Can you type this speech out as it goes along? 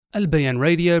Al Bayan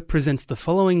Radio presents the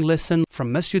following lesson from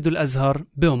Masjid Al-Azhar,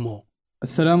 Bilmo.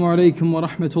 السلام عليكم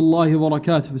ورحمة الله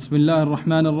وبركاته. بسم الله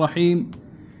الرحمن الرحيم.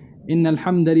 إن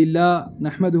الحمد لله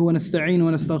نحمده ونستعين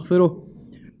ونستغفره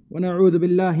ونعوذ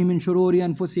بالله من شرور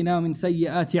أنفسنا ومن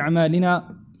سيئات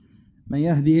أعمالنا. من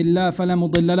يهده الله فلا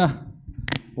مضل له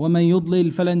ومن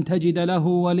يضلل فلن تجد له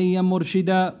وليا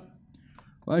مرشدا.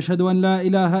 وأشهد أن لا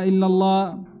إله إلا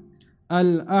الله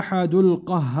الأحد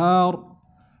القهار،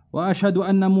 وأشهد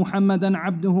أن محمدا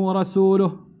عبده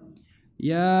ورسوله.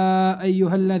 يا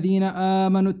أيها الذين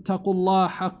آمنوا اتقوا الله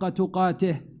حق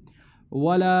تقاته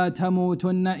ولا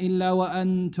تموتن إلا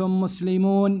وأنتم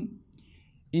مسلمون.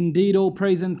 Indeed, all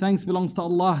praise and thanks belongs to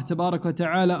Allah Tabarak wa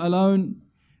Ta'ala alone.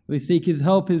 We seek His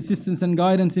help, His assistance and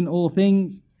guidance in all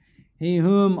things. He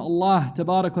whom Allah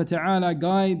Tabarak wa Ta'ala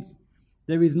guides,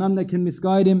 there is none that can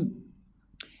misguide him.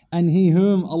 And he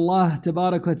whom Allah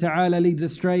Tabarak wa Ta'ala leads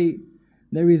astray,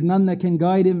 there is none that can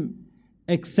guide him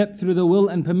except through the will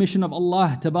and permission of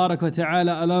Allah Tabarak wa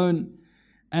Ta'ala alone.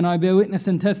 And I bear witness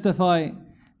and testify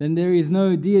that there is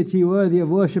no deity worthy of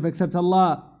worship except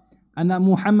Allah, and that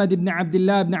Muhammad ibn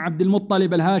Abdullah ibn Abdul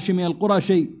Muttalib al-Hashimi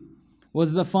al-Qurashi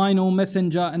was the final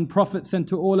messenger and prophet sent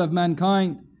to all of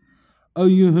mankind. O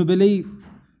you who believe,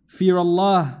 fear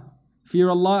Allah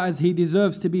as He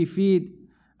deserves to be feared,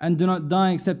 and do not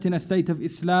die except in a state of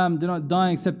Islam. Do not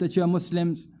die except that you are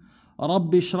Muslims.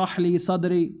 رب اشرح لي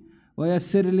صدري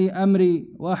ويسر لي أمري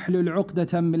وأحلل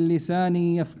عقدة من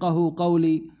لساني يفقه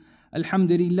قولي.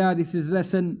 Alhamdulillah, this is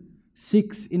lesson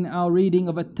 6 in our reading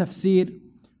of At-Tafsir,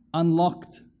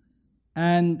 Unlocked.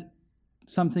 And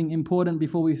something important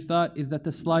before we start is that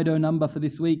the Slido number for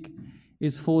this week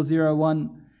is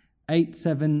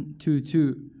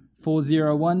 401-8722.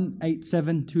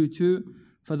 401-8722.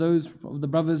 For those of the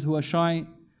brothers who are shy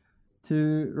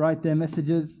to write their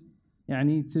messages,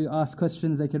 to ask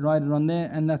questions, they can write it on there,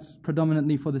 and that's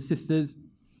predominantly for the sisters.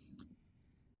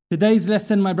 Today's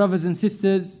lesson, my brothers and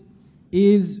sisters,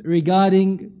 is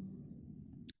regarding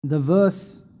the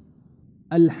verse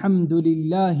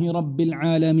Alhamdulillahi Rabbil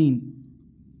Alameen.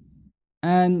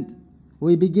 And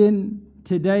we begin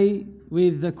today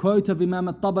with the quote of Imam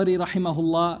At-Tabari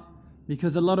rahimahullah,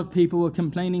 because a lot of people were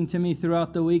complaining to me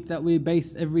throughout the week that we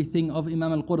based everything of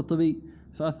Imam Al-Qurtubi.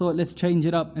 So I thought, let's change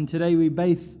it up, and today we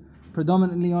base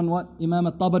predominantly on what Imam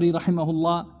At-Tabari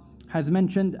rahimahullah has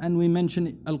mentioned, and we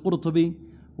mention Al-Qurtubi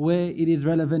where it is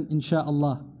relevant,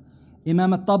 insha'Allah.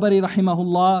 Imam At-Tabari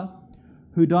rahimahullah,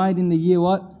 who died in the year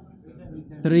what?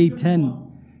 310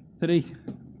 Hijri.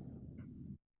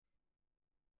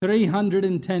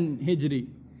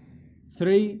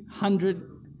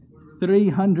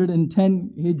 310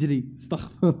 Hijri.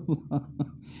 Astaghfirullah.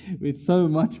 With so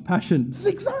much passion.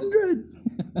 600!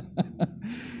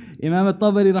 Imam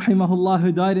At-Tabari rahimahullah,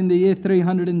 who died in the year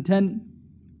 310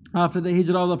 after the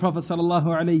hijrah of the Prophet sallallahu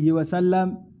alayhi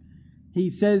wasallam,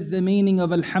 he says the meaning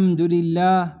of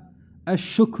Alhamdulillah,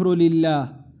 Ash-Shukru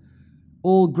Lillah.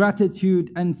 All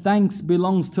gratitude and thanks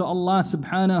belongs to Allah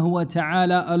subhanahu wa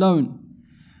ta'ala alone,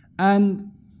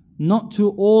 and not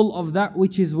to all of that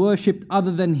which is worshipped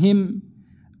other than Him,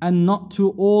 and not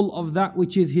to all of that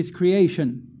which is His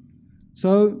creation.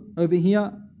 So over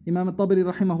here, Imam At-Tabari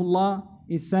rahimahullah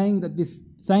is saying that this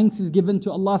thanks is given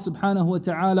to Allah subhanahu wa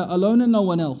ta'ala alone and no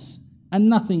one else, and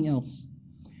nothing else.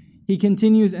 He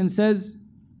continues and says,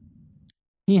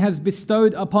 He has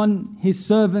bestowed upon His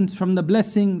servants from the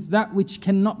blessings that which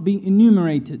cannot be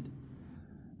enumerated,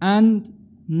 and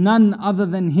none other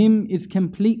than Him is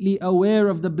completely aware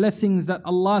of the blessings that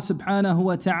Allah subhanahu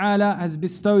wa ta'ala has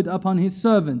bestowed upon His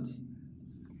servants.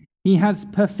 He has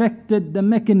perfected the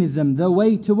mechanism, the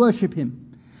way to worship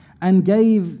Him, and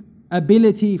gave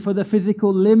ability for the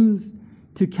physical limbs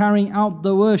to carry out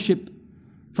the worship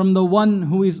from the one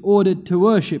who is ordered to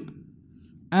worship.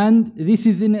 And this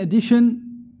is in addition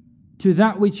to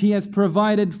that which He has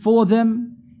provided for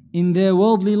them in their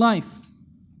worldly life,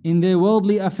 in their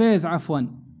worldly affairs,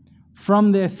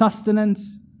 from their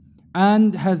sustenance,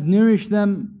 and has nourished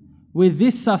them with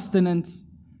this sustenance,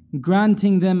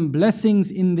 granting them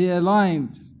blessings in their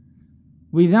lives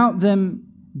without them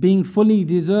being fully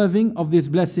deserving of this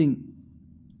blessing.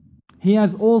 He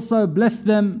has also blessed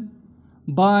them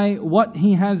by what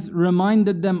He has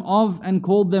reminded them of and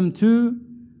called them to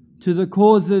the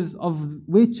causes of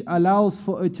which allows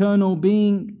for eternally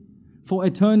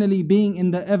being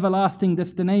in the everlasting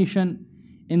destination,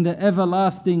 in the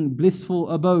everlasting blissful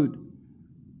abode.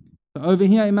 So over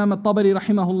here, Imam At-Tabari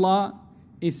rahimahullah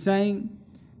is saying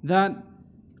that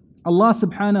Allah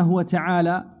subhanahu wa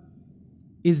ta'ala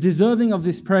is deserving of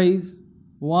this praise.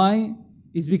 Why?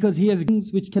 Is because He has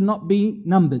things which cannot be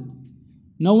numbered.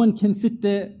 No one can sit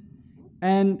there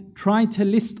and try to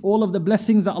list all of the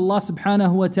blessings that Allah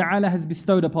subhanahu wa ta'ala has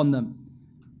bestowed upon them.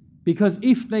 Because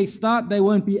if they start, they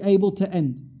won't be able to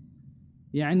end.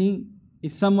 Yani,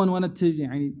 if someone wanted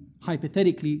to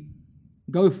hypothetically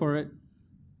go for it,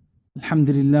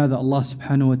 Alhamdulillah that Allah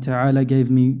subhanahu wa ta'ala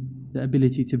gave me the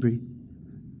ability to breathe.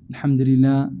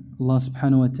 Alhamdulillah, Allah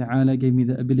subhanahu wa ta'ala gave me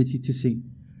the ability to see.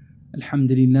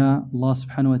 Alhamdulillah, Allah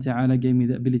subhanahu wa ta'ala gave me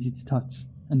the ability to touch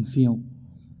and feel.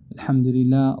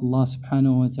 Alhamdulillah, Allah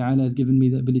subhanahu wa ta'ala has given me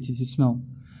the ability to smell.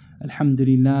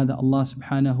 Alhamdulillah that Allah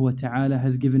subhanahu wa ta'ala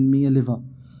has given me a liver.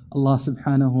 Allah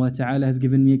subhanahu wa ta'ala has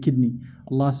given me a kidney.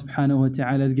 Allah subhanahu wa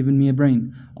ta'ala has given me a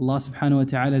brain. Allah subhanahu wa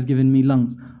ta'ala has given me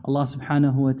lungs. Allah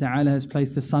subhanahu wa ta'ala has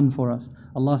placed the sun for us.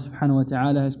 Allah subhanahu wa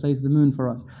ta'ala has placed the moon for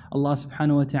us. Allah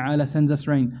subhanahu wa ta'ala sends us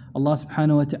rain. Allah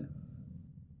subhanahu wa ta'ala.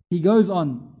 He goes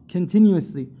on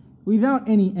continuously without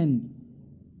any end.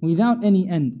 Without any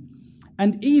end.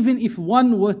 And even if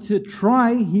one were to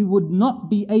try, he would not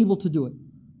be able to do it.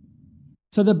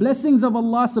 So the blessings of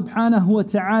Allah subhanahu wa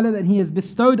ta'ala that He has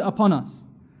bestowed upon us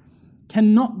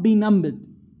cannot be numbered,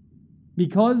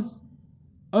 because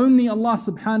only Allah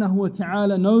subhanahu wa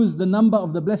ta'ala knows the number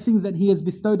of the blessings that He has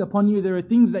bestowed upon you. There are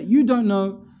things that you don't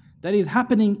know that is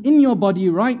happening in your body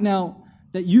right now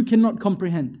that you cannot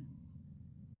comprehend.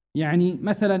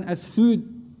 Mathalan, as food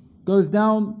goes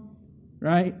down,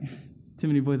 right? Too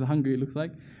many boys are hungry, it looks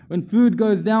like. When food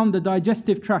goes down the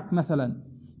digestive tract, mathalan,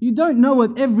 you don't know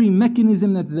of every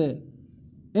mechanism that's there,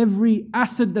 every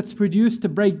acid that's produced to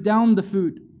break down the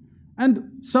food,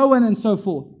 and so on and so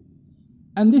forth.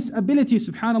 And this ability,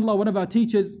 subhanAllah, one of our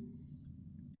teachers,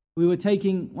 we were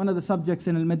taking one of the subjects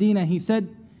in Al-Madinah, he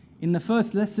said in the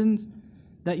first lessons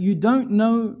that you don't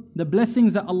know the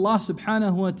blessings that Allah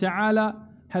subhanahu wa ta'ala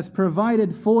has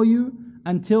provided for you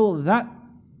until that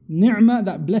ni'mah,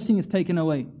 that blessing is taken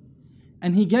away.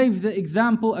 And he gave the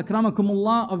example,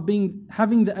 akramakumullah, of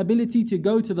having the ability to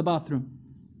go to the bathroom.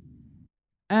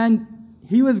 And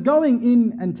he was going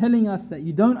in and telling us that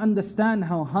you don't understand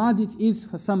how hard it is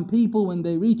for some people when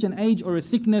they reach an age or a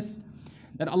sickness,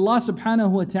 that Allah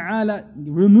subhanahu wa ta'ala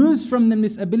removes from them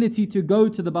this ability to go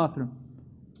to the bathroom.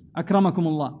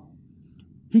 Akramakumullah.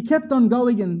 He kept on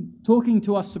going and talking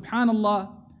to us,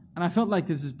 subhanallah, and I felt like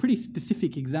this is a pretty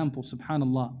specific example,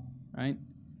 subhanallah, right?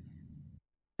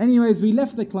 Anyways, we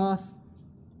left the class,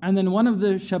 and then one of the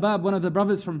shabab, one of the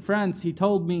brothers from France, he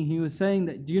told me, he was saying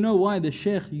that, do you know why the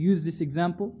sheikh used this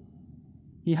example?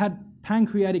 He had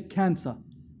pancreatic cancer,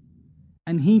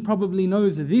 and he probably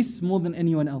knows this more than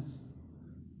anyone else.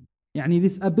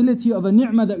 This ability of a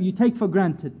ni'mah that you take for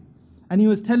granted. And he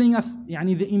was telling us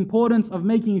the importance of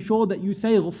making sure that you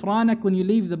say ghufranak when you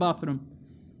leave the bathroom.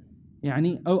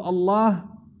 Oh Allah,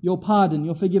 your pardon,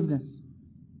 your forgiveness.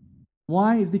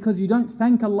 Why? Is because you don't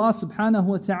thank Allah subhanahu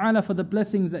wa ta'ala for the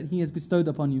blessings that He has bestowed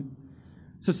upon you.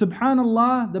 So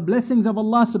subhanallah, the blessings of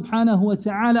Allah subhanahu wa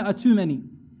ta'ala are too many.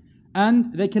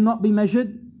 And they cannot be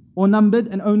measured or numbered,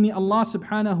 and only Allah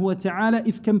subhanahu wa ta'ala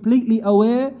is completely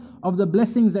aware of the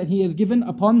blessings that He has given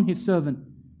upon His servant,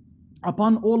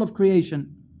 upon all of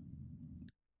creation.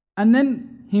 And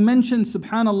then he mentioned,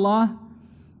 subhanallah,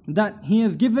 that He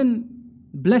has given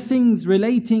blessings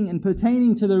relating and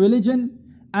pertaining to the religion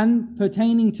and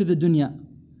pertaining to the dunya.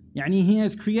 He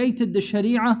has created the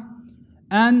sharia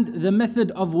and the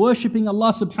method of worshipping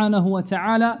Allah subhanahu wa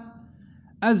ta'ala,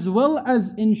 as well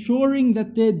as ensuring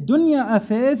that their dunya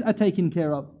affairs are taken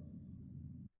care of.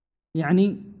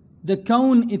 The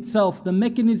kawn itself, the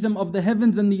mechanism of the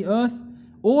heavens and the earth,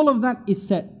 all of that is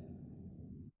set.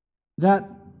 That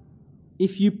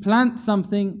if you plant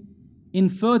something in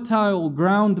fertile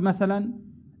ground, mathalan,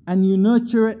 and you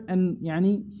nurture it, and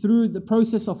through the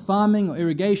process of farming or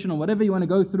irrigation or whatever you want to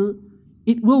go through,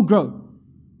 it will grow.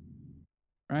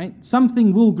 Right?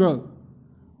 Something will grow.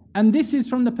 And this is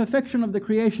from the perfection of the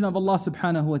creation of Allah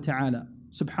subhanahu wa ta'ala.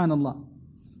 Subhanallah.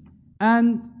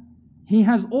 And He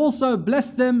has also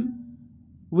blessed them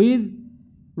with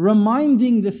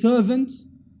reminding the servants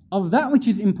of that which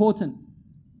is important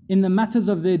in the matters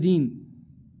of their deen.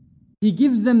 He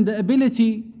gives them the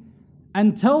ability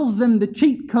and tells them the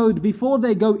cheat code before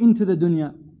they go into the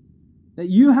dunya. That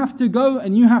you have to go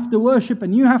and you have to worship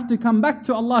and you have to come back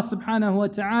to Allah subhanahu wa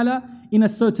ta'ala in a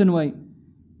certain way.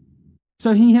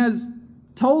 So He has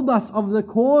told us of the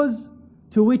cause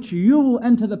to which you will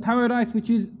enter the paradise, which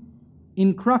is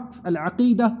in crux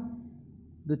al-aqidah,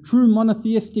 the true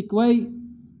monotheistic way,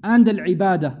 and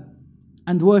al-ibadah,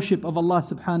 and worship of Allah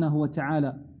subhanahu wa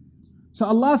ta'ala. So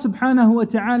Allah subhanahu wa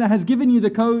ta'ala has given you the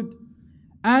code,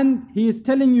 and He is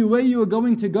telling you where you are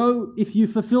going to go if you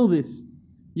fulfill this.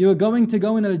 You are going to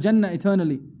go in Al-Jannah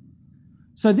eternally.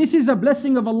 So this is a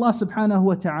blessing of Allah subhanahu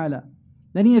wa ta'ala.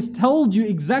 then He has told you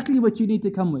exactly what you need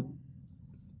to come with.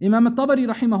 Imam al-Tabari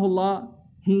rahimahullah,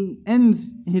 he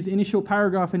ends his initial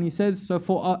paragraph and he says, so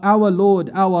for our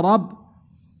Lord, our Rabb,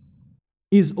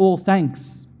 is all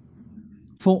thanks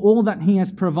for all that He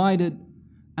has provided,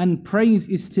 and praise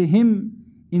is to Him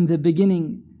in the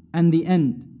beginning and the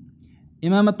end.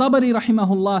 Imam al-Tabari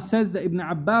rahimahullah says that Ibn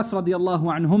Abbas radiallahu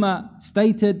anhuma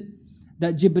stated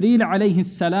that Jibreel alayhi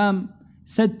salam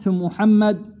said to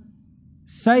Muhammad,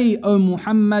 say, O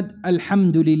Muhammad,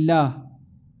 Alhamdulillah.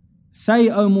 Say,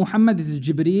 O Muhammad, this is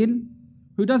Jibreel,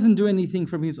 who doesn't do anything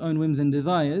from his own whims and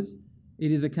desires.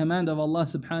 It is a command of Allah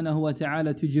subhanahu wa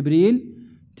ta'ala to Jibreel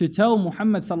to tell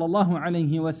Muhammad sallallahu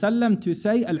alayhi wa sallam to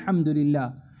say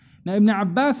Alhamdulillah. Now Ibn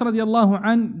Abbas radiallahu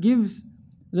an gives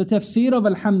the tafsir of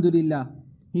Alhamdulillah.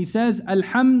 He says,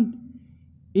 Alhamd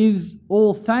is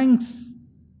all thanks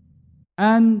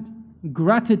and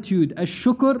gratitude.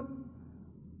 Ash-shukr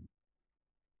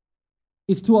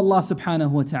is to Allah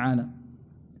subhanahu wa ta'ala.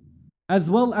 As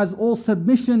well as all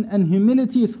submission and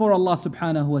humility is for Allah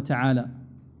subhanahu wa ta'ala.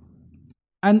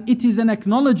 And it is an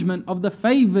acknowledgement of the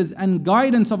favors and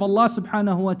guidance of Allah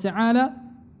subhanahu wa ta'ala,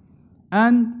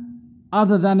 and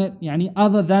other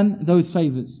than those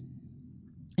favors.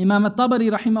 Imam al-Tabari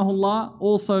rahimahullah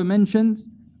also mentions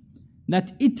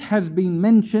that it has been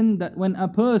mentioned that when a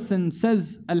person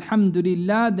says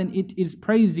Alhamdulillah, then it is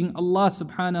praising Allah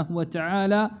subhanahu wa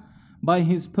ta'ala by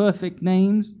His perfect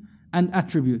names and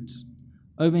attributes.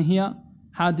 Over here,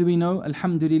 how do we know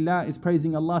Alhamdulillah is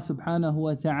praising Allah subhanahu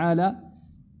wa ta'ala,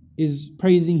 is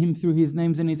praising Him through His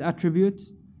names and His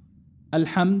attributes?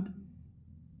 Alhamd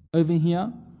over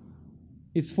here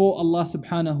is for Allah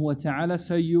subhanahu wa ta'ala,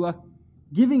 so you are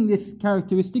giving this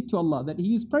characteristic to Allah, that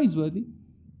He is praiseworthy.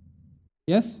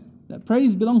 Yes, that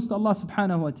praise belongs to Allah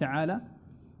subhanahu wa ta'ala.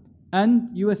 And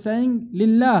you are saying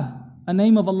Lillah, a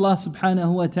name of Allah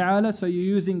subhanahu wa ta'ala, so you're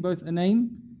using both a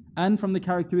name and from the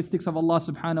characteristics of Allah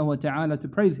subhanahu wa ta'ala to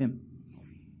praise Him.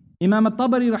 Imam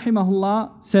al-Tabari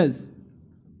rahimahullah says,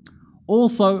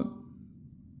 also,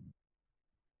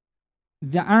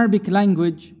 in the Arabic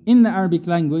language,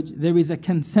 there is a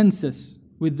consensus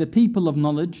with the people of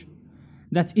knowledge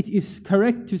that it is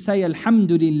correct to say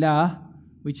Alhamdulillah,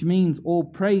 which means all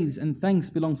praise and thanks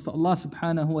belongs to Allah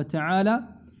subhanahu wa ta'ala,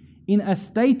 in a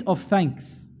state of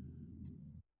thanks.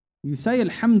 You say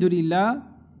Alhamdulillah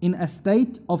in a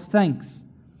state of thanks.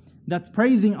 That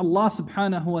praising Allah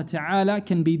subhanahu wa ta'ala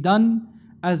can be done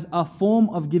as a form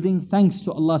of giving thanks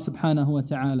to Allah subhanahu wa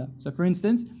ta'ala. So for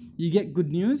instance, you get good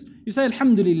news, you say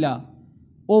Alhamdulillah,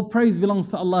 all praise belongs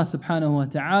to Allah subhanahu wa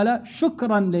ta'ala,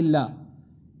 shukran lillah,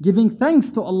 giving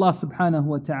thanks to Allah subhanahu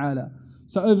wa ta'ala.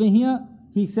 So over here,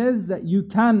 he says that you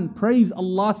can praise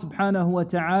Allah subhanahu wa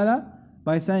ta'ala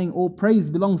by saying all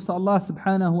praise belongs to Allah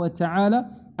subhanahu wa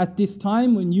ta'ala at this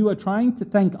time when you are trying to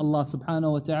thank Allah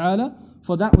subhanahu wa ta'ala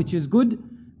for that which is good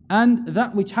and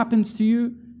that which happens to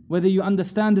you, whether you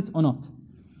understand it or not.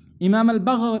 Imam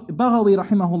al-Baghawi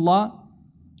rahimahullah,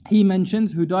 he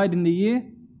mentions, who died in the year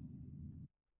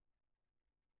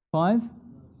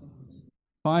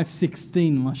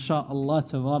 516, mashallah,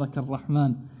 tabarak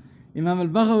ar-Rahman. Imam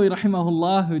al-Baghawi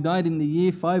rahimahullah, who died in the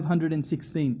year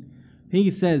 516, he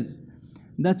says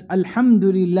that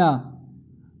Alhamdulillah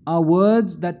are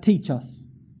words that teach us.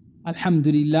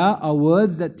 Alhamdulillah are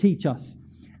words that teach us,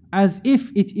 as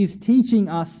if it is teaching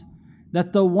us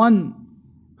that the one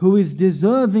who is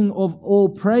deserving of all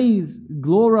praise,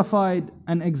 glorified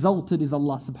and exalted is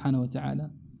Allah subhanahu wa ta'ala.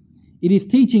 It is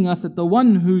teaching us that the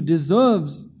one who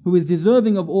is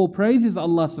deserving of all praise is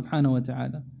Allah subhanahu wa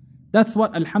ta'ala. That's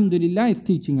what Alhamdulillah is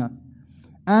teaching us.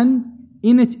 And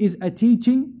in it is a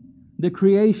teaching the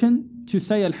creation to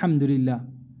say Alhamdulillah.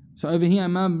 So over here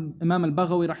Imam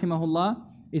al-Baghawi rahimahullah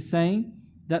is saying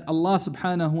that Allah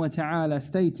subhanahu wa ta'ala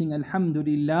stating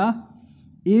Alhamdulillah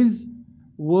is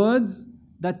words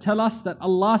that tell us that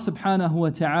Allah subhanahu wa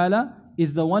ta'ala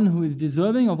is the one who is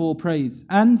deserving of all praise.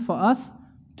 And for us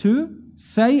to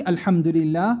say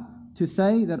Alhamdulillah, to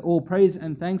say that all praise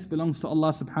and thanks belongs to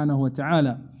Allah subhanahu wa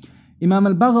ta'ala. Imam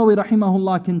al-Baghawi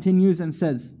rahimahullah continues and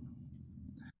says,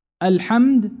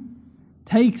 Alhamd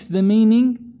takes the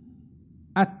meaning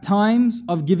at times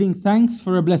of giving thanks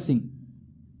for a blessing.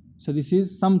 So this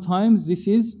is some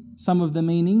of the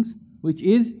meanings, which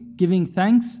is giving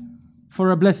thanks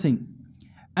for a blessing,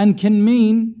 and can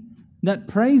mean that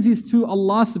praise is to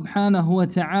Allah subhanahu wa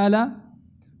ta'ala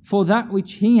for that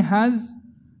which He has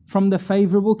from the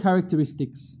favorable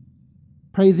characteristics.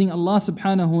 Praising Allah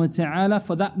subhanahu wa ta'ala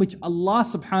for that which Allah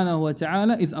subhanahu wa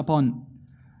ta'ala is upon.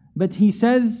 But he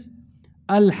says,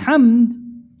 Alhamd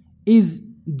is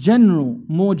general,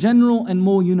 more general and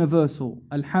more universal.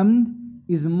 Alhamd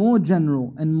is more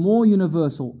general and more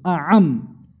universal, a'am,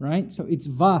 right? So it's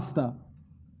vaster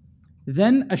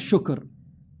than ash-shukr.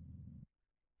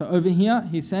 So over here,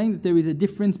 he's saying that there is a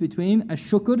difference between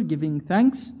ash-shukr, giving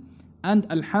thanks, and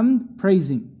alhamd,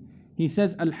 praising. He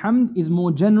says alhamd is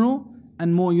more general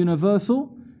and more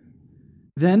universal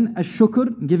than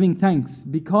ash-shukr, giving thanks.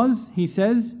 Because he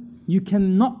says you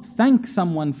cannot thank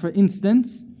someone, for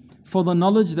instance, for the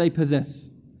knowledge they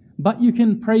possess, but you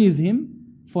can praise him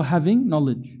for having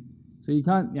knowledge. So you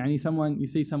can't, you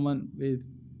see someone with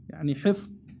hifz,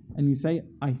 and you say,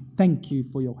 I thank you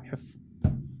for your hifz.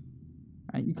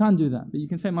 Right? You can't do that, but you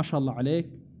can say, mashallah alayk,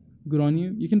 good on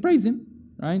you. You can praise him,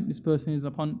 right? This person is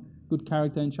upon good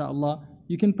character, inshallah.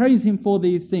 You can praise him for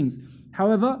these things.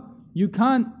 However, you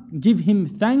can't give him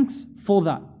thanks for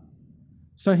that.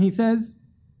 So he says,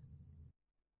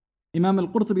 Imam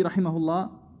al-Qurtubi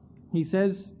rahimahullah, he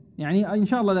says,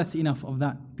 inshallah that's enough of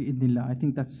that, bi'idhnillah. I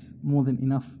think that's more than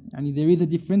enough. There is a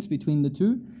difference between the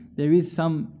two. There is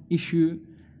some issue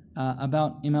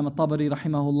about Imam al-Tabari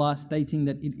rahimahullah stating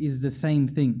that it is the same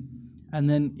thing. And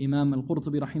then Imam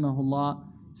al-Qurtubi rahimahullah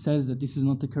says that this is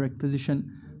not the correct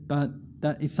position. But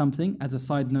that is something as a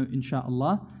side note,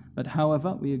 inshallah. But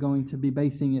however, we are going to be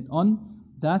basing it on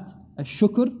that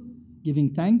ash-shukr,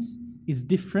 giving thanks, is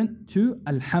different to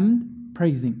alhamd,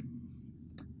 praising.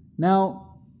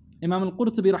 Now, Imam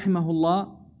al-Qurtubi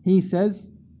rahimahullah, he says,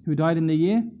 who died in the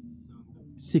year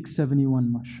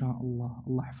 671, mashallah,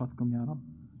 Allah hafadhkum ya Rabb.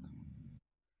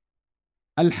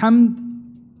 Alhamd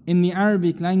in the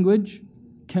Arabic language,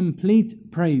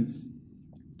 complete praise.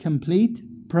 Complete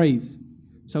praise.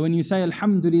 So when you say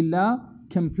alhamdulillah,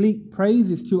 complete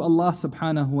praise is to Allah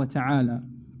subhanahu wa ta'ala.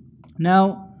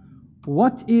 Now,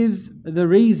 what is the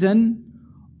reason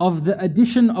of the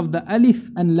addition of the alif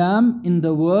and lam in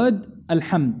the word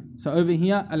alhamd? So over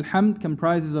here, alhamd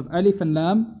comprises of alif and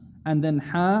lam, and then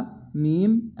ha,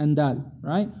 mim, and dal,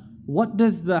 right? What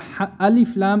does the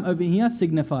alif lam over here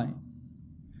signify?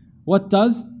 What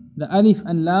does the alif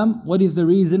and lam, what is the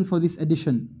reason for this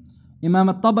addition? Imam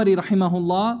al-Tabari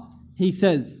rahimahullah, he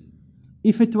says,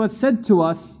 if it was said to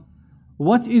us,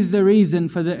 what is the reason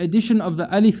for the addition of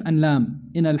the alif and lam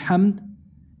in alhamd?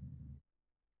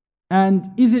 And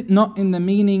is it not in the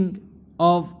meaning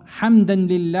of hamdan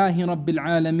lillahi rabbil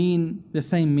alameen, the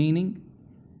same meaning?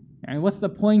 And what's the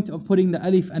point of putting the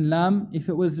alif and lam? If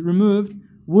it was removed,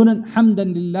 wouldn't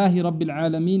hamdan lillahi rabbil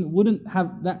alameen, wouldn't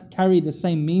have that carry the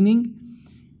same meaning?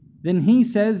 Then he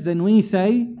says, then we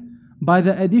say, by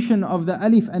the addition of the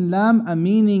alif and lam, a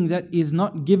meaning that is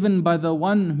not given by the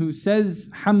one who says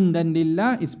hamdan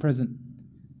lillah is present.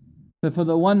 So for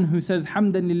the one who says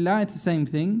hamdan lillah, it's the same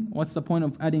thing. What's the point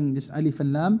of adding this alif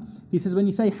and lam? He says when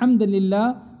you say hamdan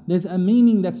lillah, there's a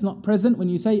meaning that's not present when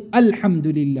you say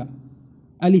alhamdulillah,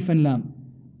 alif and lam.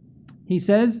 He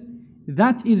says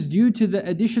that is due to the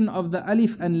addition of the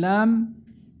alif and lam,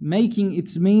 making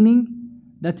its meaning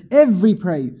that every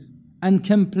praise and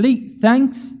complete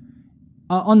thanks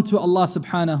are unto Allah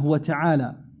subhanahu wa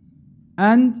ta'ala.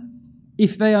 And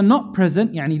if they are not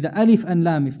present, the alif and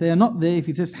lam, if they are not there, if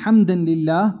it says hamdan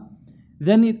lillah,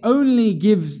 then it only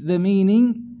gives the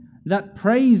meaning that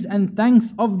praise and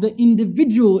thanks of the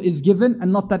individual is given,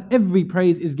 and not that every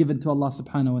praise is given to Allah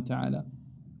subhanahu wa ta'ala.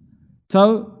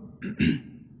 So,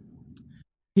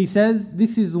 he says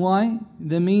this is why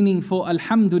the meaning for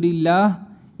alhamdulillah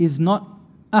is not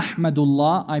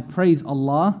ahmadullah, I praise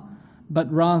Allah, but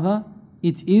rather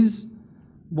it is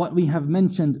what we have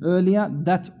mentioned earlier,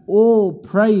 that all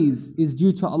praise is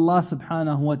due to Allah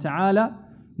subhanahu wa ta'ala,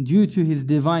 due to His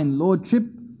divine lordship,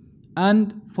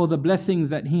 and for the blessings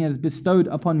that He has bestowed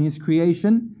upon His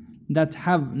creation that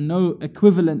have no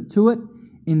equivalent to it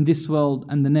in this world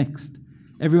and the next.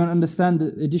 Everyone understand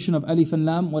the addition of alif and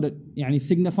lam, what it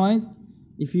signifies?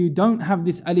 If you don't have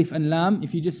this alif and lam,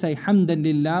 if you just say hamdan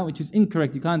lillah, which is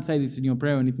incorrect, you can't say this in your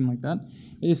prayer or anything like that.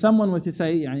 If someone were to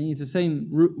say, it's the same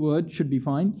root word, should be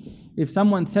fine. If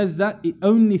someone says that, it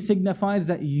only signifies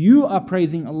that you are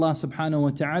praising Allah subhanahu wa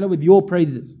ta'ala with your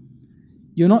praises.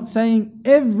 You're not saying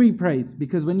every praise,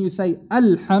 because when you say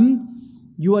alhamd,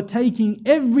 you are taking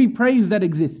every praise that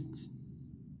exists,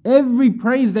 every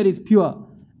praise that is pure,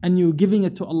 and you're giving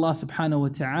it to Allah subhanahu wa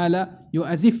ta'ala. You're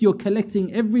as if you're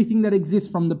collecting everything that exists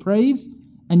from the praise,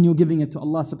 and you're giving it to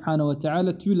Allah subhanahu wa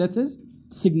ta'ala. 2 letters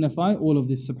signify all of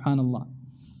this, subhanallah.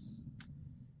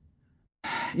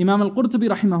 Imam al-Qurtubi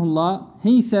rahimahullah,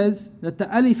 he says that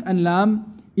the alif and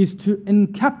lam is to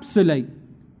encapsulate,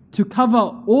 to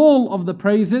cover all of the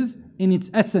praises in its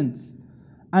essence.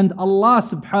 And Allah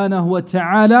subhanahu wa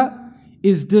ta'ala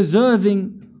is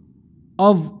deserving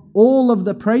of all of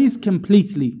the praise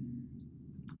completely.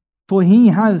 For He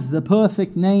has the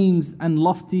perfect names and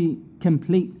lofty,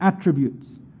 complete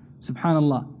attributes.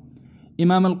 Subhanallah.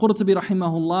 Imam al-Qurtubi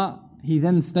rahimahullah, he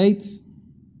then states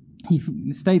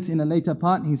in a later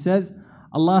part, he says,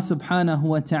 Allah subhanahu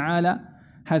wa ta'ala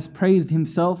has praised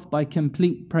Himself by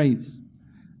complete praise.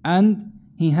 And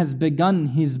He has begun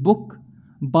His book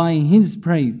by His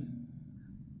praise.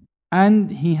 And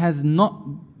He has not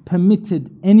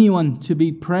permitted anyone to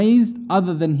be praised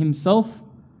other than Himself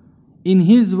in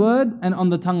His word and on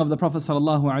the tongue of the Prophet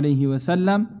sallallahu alaihi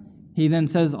wasallam. He then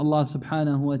says, Allah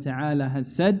subhanahu wa ta'ala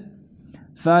has said,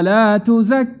 فَلَا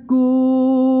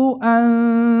تُزَكُّوا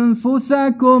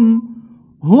أَنفُسَكُمْ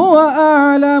هُوَ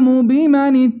أَعْلَمُ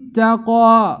بِمَنِ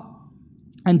اتَّقَى.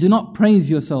 And do not praise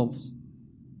yourselves.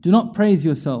 Do not praise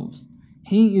yourselves.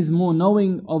 He is more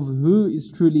knowing of who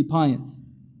is truly pious.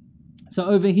 So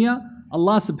over here,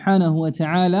 Allah subhanahu wa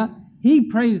ta'ala, He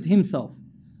praised Himself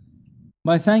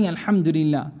by saying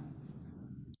Alhamdulillah.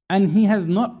 And He has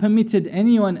not permitted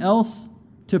anyone else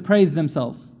to praise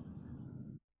themselves.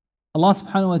 Allah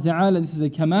subhanahu wa ta'ala, this is a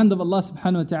command of Allah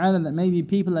subhanahu wa ta'ala that maybe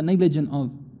people are negligent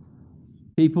of.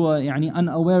 People are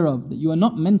unaware of. That you are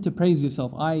not meant to praise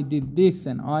yourself. I did this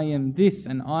and I am this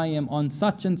and I am on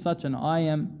such and such and I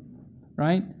am,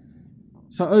 right?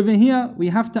 So over here we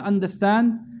have to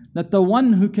understand that the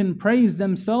one who can praise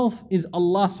themselves is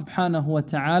Allah subhanahu wa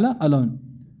ta'ala alone.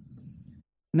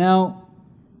 Now,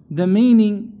 the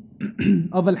meaning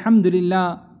of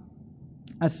Alhamdulillah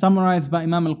as summarized by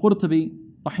Imam al-Qurtubi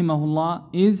rahimahullah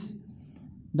is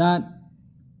that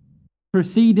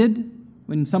preceded,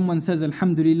 when someone says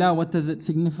Alhamdulillah, what does it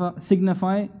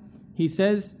signify? He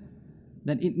says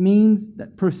that it means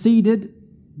that preceded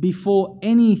before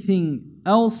anything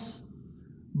else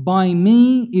by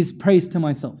me is praise to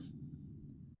myself.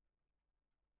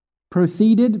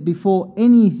 Preceded before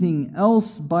anything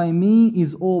else by me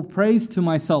is all praise to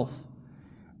myself.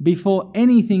 Before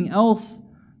anything else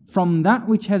from that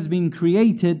which has been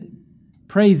created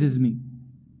praises me.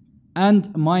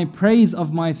 And my praise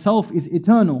of myself is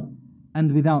eternal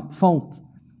and without fault.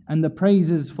 And the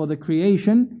praises for the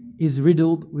creation is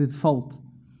riddled with fault.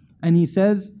 And he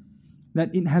says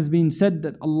that it has been said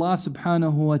that Allah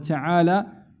subhanahu wa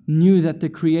ta'ala knew that the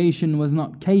creation was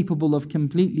not capable of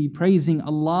completely praising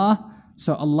Allah.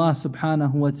 So Allah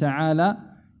subhanahu wa ta'ala,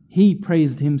 He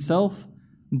praised Himself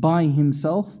by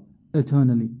Himself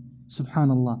eternally.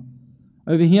 Subhanallah.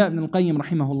 Over here Ibn al-Qayyim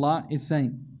rahimahullah is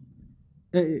saying,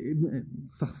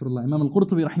 Imam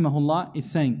al-Qurtubi rahimahullah is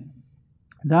saying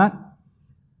that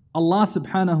Allah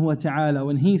subhanahu wa ta'ala,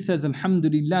 when He says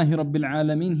Alhamdulillahi Rabbil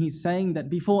Alameen, He's saying that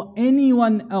before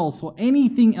anyone else or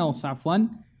anything else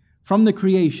from the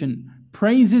creation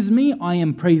praises me, I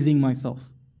am praising myself.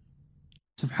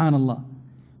 Subhanallah.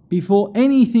 Before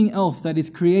anything else that is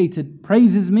created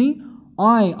praises me,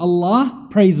 I, Allah,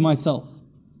 praise myself.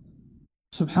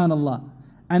 Subhanallah.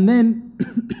 And then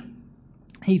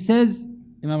he says,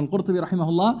 Imam al-Qurtubi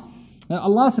rahimahullah, that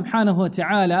Allah subhanahu wa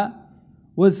ta'ala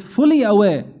was fully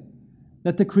aware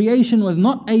that the creation was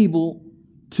not able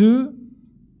to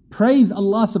praise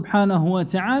Allah subhanahu wa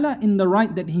ta'ala in the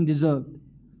right that He deserved.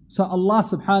 So Allah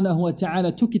subhanahu wa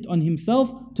ta'ala took it on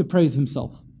Himself to praise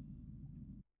Himself.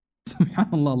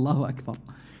 Subhanallah, Allahu Akbar.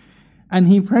 And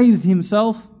He praised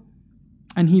Himself,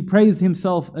 and He praised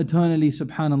Himself eternally,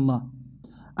 subhanallah.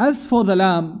 As for the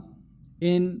lam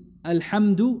in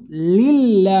Alhamdu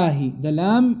Lillahi, the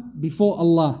lam before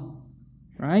Allah,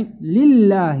 right?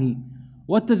 Lillahi.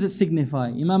 What does it signify?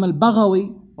 Imam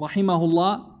al-Baghawi,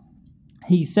 rahimahullah,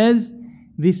 he says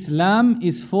this lam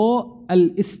is for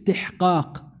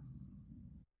al-istihqaq.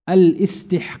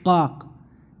 Al-istihqaq,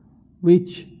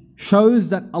 which shows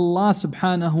that Allah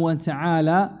subhanahu wa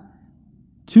ta'ala,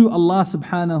 to Allah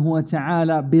subhanahu wa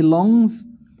ta'ala belongs,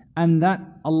 and that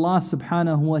Allah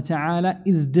subhanahu wa ta'ala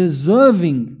is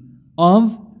deserving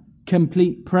of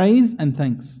complete praise and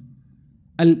thanks.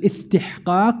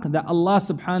 Al-istihqaq, that Allah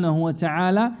subhanahu wa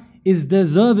ta'ala is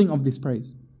deserving of this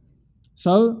praise.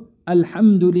 So,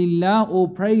 Alhamdulillah, all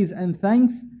praise and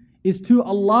thanks is to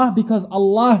Allah because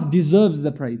Allah deserves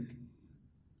the praise.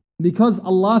 Because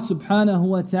Allah subhanahu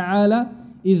wa ta'ala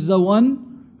is the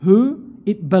one who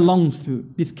it belongs to,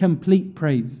 this complete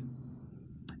praise.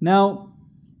 Now,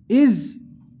 is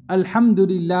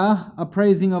Alhamdulillah a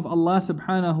praising of Allah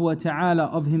subhanahu wa ta'ala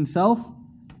of Himself?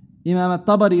 Imam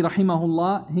al-Tabari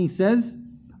rahimahullah, he says,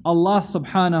 Allah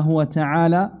subhanahu wa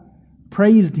ta'ala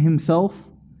praised Himself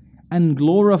and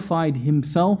glorified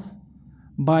Himself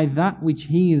by that which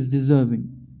He is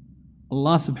deserving.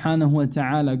 Allah subhanahu wa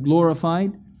ta'ala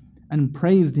glorified and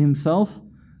praised Himself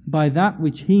by that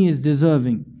which He is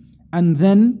deserving. And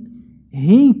then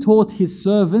He taught His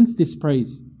servants this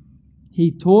praise.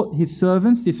 He taught His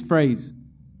servants this phrase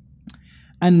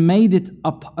and made it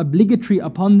obligatory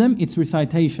upon them, its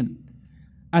recitation,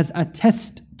 as a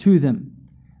test to them.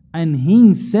 And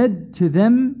He said to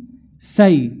them,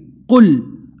 say,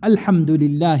 قُلْ الْحَمْدُ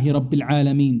لِلَّهِ رَبِّ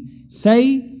الْعَالَمِينَ.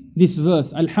 Say this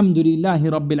verse, Alhamdulillahi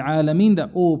Rabbil Alameen,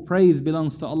 that all praise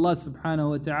belongs to Allah subhanahu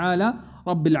wa ta'ala,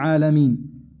 Rabbil Alameen.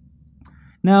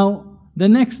 Now, the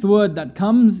next word that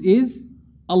comes is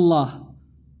Allah.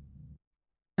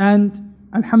 And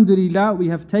Alhamdulillah, we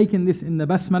have taken this in the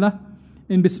Basmalah,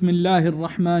 in Bismillahir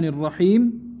Rahmanir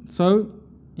Rahim. So,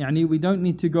 we don't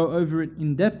need to go over it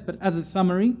in depth, but as a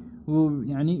summary, we'll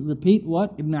repeat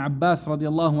what Ibn Abbas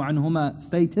radiallahu anhuma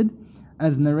stated,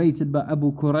 as narrated by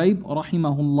Abu Kurayb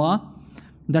rahimahullah,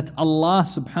 that Allah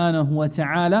subhanahu wa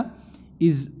ta'ala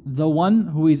is the one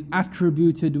who is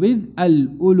attributed with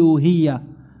al-uluhiyya,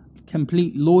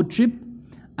 complete lordship,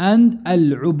 and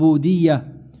al-ubudiyya,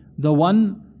 the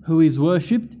one who is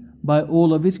worshipped by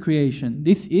all of His creation.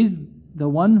 This is the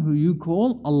one who you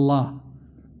call Allah,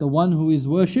 the one who is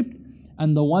worshipped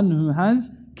and the one who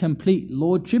has complete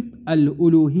lordship,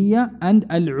 al-uluhiyya and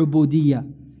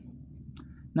al-ubudiyya.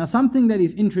 Now, something that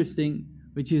is interesting,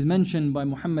 which is mentioned by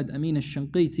Muhammad Amin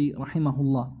al-Shanqiti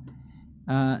rahimahullah,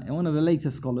 one of the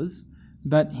later scholars,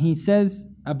 but he says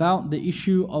about the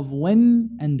issue of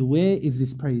when and where is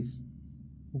this praise.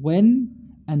 When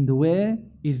and where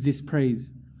is this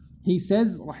praise? He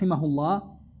says, rahimahullah,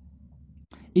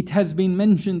 it has been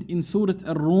mentioned in Surah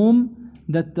Ar-Rum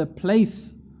that the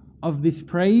place of this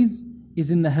praise is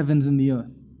in the heavens and the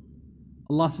earth.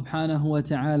 Allah subhanahu wa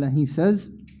ta'ala, He says,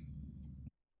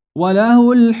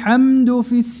 وَلَهُ الْحَمْدُ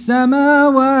فِي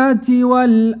السَّمَاوَاتِ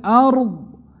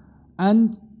وَالْأَرْضِ.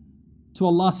 And to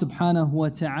Allah subhanahu wa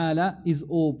ta'ala is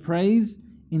all praise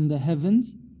in the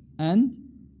heavens and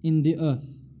in the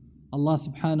earth. Allah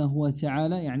subhanahu wa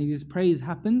ta'ala, this praise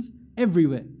happens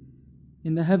everywhere,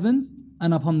 in the heavens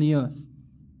and upon the earth.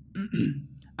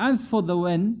 As for the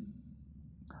when,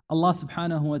 Allah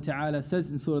subhanahu wa ta'ala says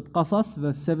in Surah Qasas,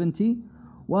 verse 70,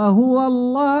 وَهُوَ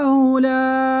اللَّهُ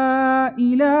لَا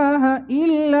إِلَهَ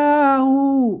إِلَّا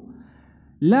هُوَ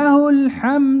لَهُ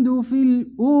الْحَمْدُ فِي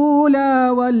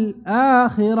الْأُولَى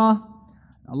وَالْآخِرَةِ.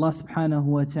 Allah subhanahu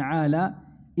wa ta'ala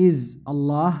is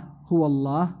Allah, who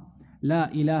Allah, La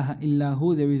ilaha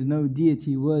illahu, there is no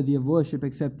deity worthy of worship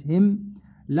except Him.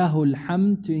 Lahul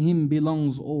hamd, to Him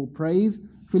belongs all praise.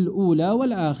 Fil ula wal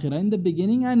akhirah, in the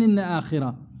beginning and in the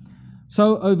akhirah.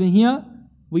 So over here,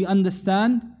 we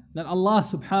understand that Allah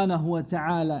subhanahu wa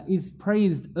ta'ala is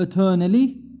praised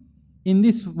eternally in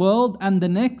this world and the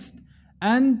next,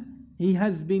 and He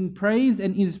has been praised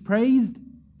and is praised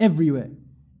everywhere,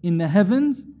 in the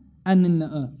heavens and in the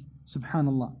earth.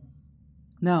 Subhanallah.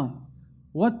 Now,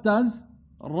 what does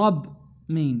Rabb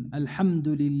mean?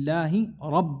 Alhamdulillahi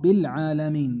Rabbil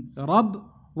Alameen. Rabb,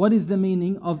 what is the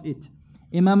meaning of it?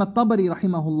 Imam al-Tabari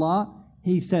rahimahullah,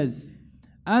 he says,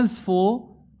 as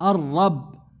for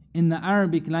Ar-Rabb in the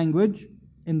Arabic language,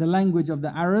 in the language of the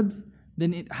Arabs,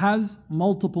 then it has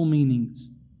multiple meanings.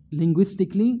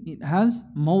 Linguistically, it has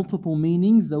multiple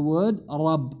meanings, the word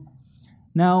Rabb.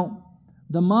 Now,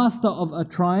 the master of a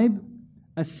tribe,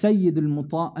 As-Sayyid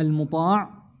al-Muta',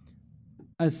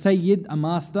 a Sayyid, a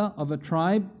master of a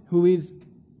tribe, who is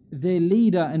their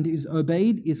leader and is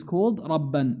obeyed, is called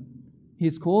Rabban. He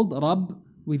is called Rabb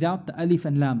without the alif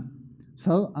and lam.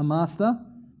 So, a master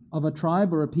of a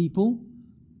tribe or a people,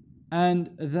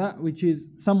 and that which is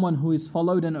someone who is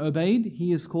followed and obeyed,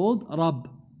 he is called Rabb.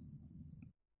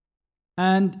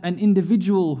 And an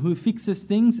individual who fixes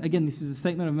things, again this is a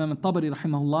statement of Imam al-Tabari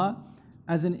rahimahullah,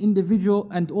 as an individual,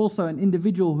 and also an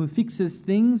individual who fixes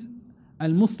things,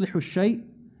 al-muslihu shay',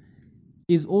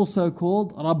 is also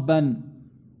called Rabban.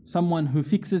 Someone who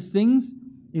fixes things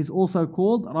is also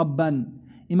called Rabban.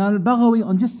 Imam al-Baghawi,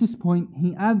 on just this point,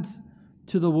 he adds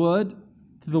to the word,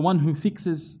 to the one who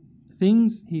fixes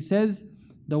things, he says,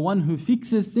 the one who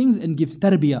fixes things and gives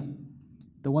tarbiyah.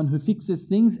 The one who fixes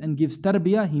things and gives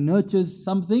tarbiyah, he nurtures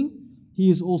something, he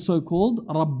is also called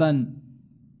Rabban.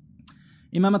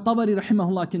 Imam al-Tabari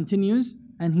rahimahullah continues,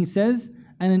 and he says,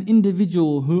 and an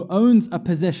individual who owns a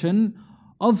possession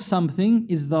of something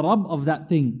is the Rabb of that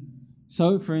thing.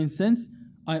 So, for instance,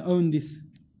 I own this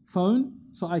phone,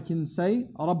 so I can say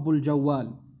Rabbul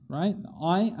Jawwal, right?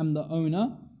 I am the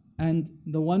owner and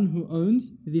the one who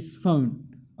owns this phone.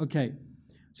 Okay,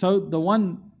 so the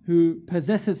one who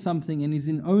possesses something and is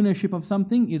in ownership of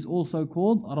something is also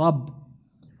called Rabb.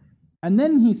 And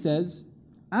then he says,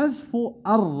 as for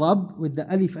Ar-Rabb with the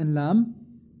alif and lam,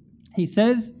 he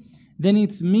says, then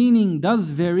its meaning does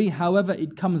vary, however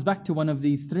it comes back to one of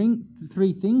these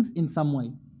three things in some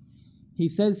way. He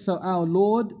says, so our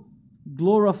Lord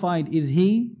glorified is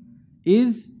He,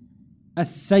 is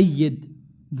As-Sayyid,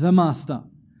 the Master,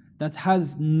 that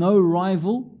has no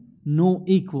rival nor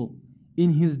equal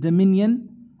in His dominion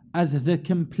as the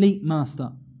complete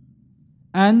Master.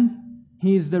 And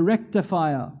He is the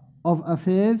rectifier of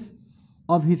affairs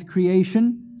of His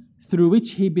creation, through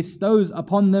which He bestows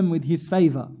upon them with His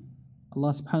favor.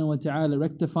 Allah subhanahu wa ta'ala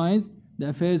rectifies the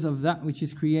affairs of that which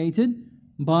is created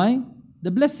by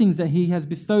the blessings that He has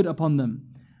bestowed upon them.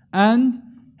 And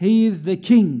He is the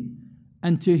King,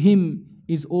 and to Him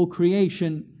is all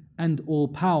creation and all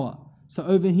power. So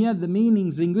over here, the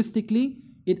meanings linguistically,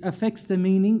 it affects the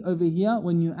meaning over here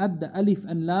when you add the alif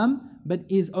and lam, but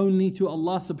is only to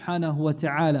Allah subhanahu wa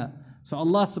ta'ala. So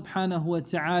Allah subhanahu wa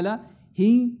ta'ala,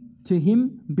 to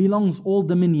Him belongs all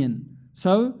dominion.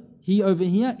 So He over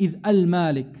here is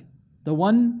Al-Malik, the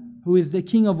one who is the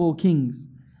King of all kings.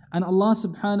 And Allah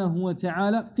subhanahu wa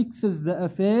ta'ala fixes the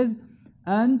affairs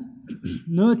and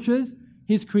nurtures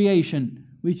His creation,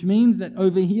 which means that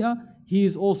over here He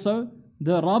is also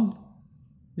the Rabb,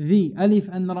 the alif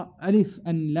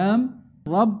and lam,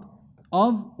 Rabb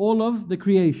of all of the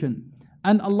creation.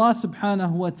 And Allah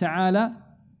subhanahu wa ta'ala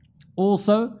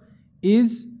also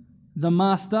is the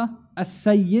Master,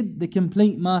 As-Sayyid, the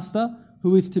complete Master,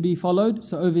 who is to be followed.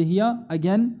 So over here,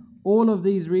 again, all of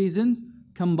these reasons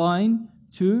combine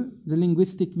to the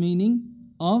linguistic meaning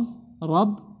of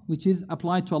Rabb, which is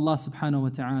applied to Allah subhanahu wa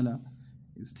ta'ala.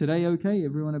 Is today okay?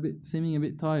 Everyone seeming a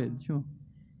bit tired? Sure.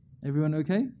 Everyone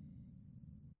okay?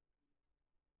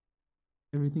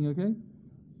 Everything okay?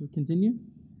 We'll continue?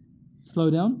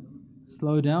 Slow down?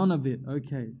 Slow down a bit.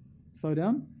 Okay. Slow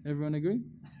down? Everyone agree?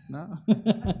 No?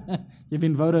 You've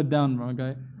been voted down,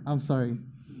 okay? I'm sorry.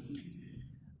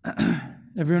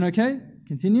 Everyone okay?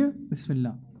 Continue?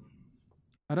 Bismillah.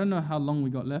 I don't know how long we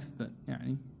got left, but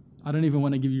I don't even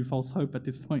want to give you false hope at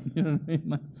this point. You know what I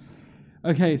mean?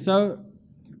 Okay, so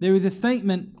there is a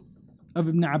statement of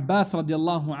Ibn Abbas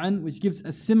radiallahu an, which gives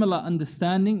a similar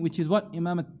understanding, which is what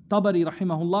Imam al-Tabari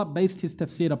rahimahullah based his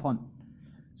tafsir upon.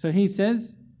 So he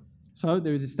says, so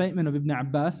there is a statement of Ibn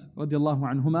Abbas radiallahu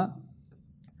anhuma,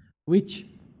 which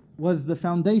was the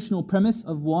foundational premise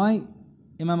of why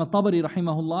Imam al-Tabari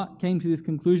rahimahullah came to this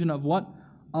conclusion of what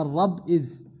Ar-Rabb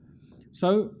is.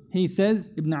 So he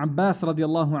says, Ibn Abbas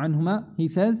radiallahu anhuma, he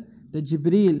says that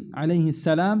Jibreel alayhi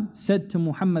salam said to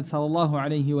Muhammad sallallahu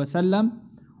alayhi wasallam,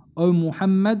 O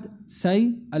Muhammad,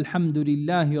 say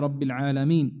Alhamdulillahi Rabbil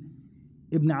Alameen.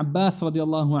 Ibn Abbas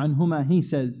radiallahu anhuma, he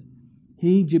says,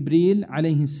 he, Jibreel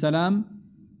alayhi salam,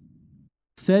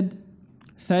 said,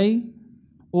 say,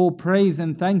 all praise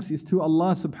and thanks is to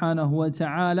Allah subhanahu wa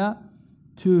ta'ala,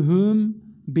 to whom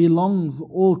belongs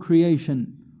all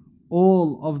creation,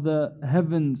 all of the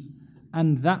heavens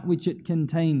and that which it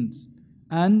contains,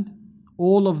 and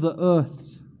all of the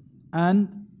earths,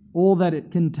 and all that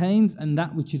it contains and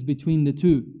that which is between the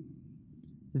two,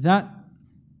 that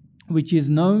which is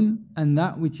known and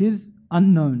that which is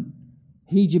unknown.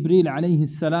 He, Jibreel alayhi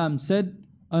salam, said,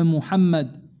 O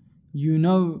Muhammad, you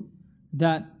know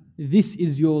that this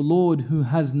is your Lord who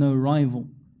has no rival.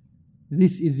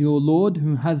 This is your Lord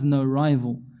who has no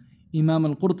rival. Imam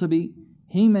al-Qurtubi,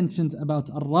 he mentions about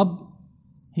Ar-Rabb.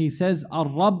 He says,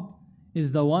 Ar-Rabb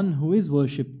is the one who is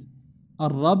worshipped.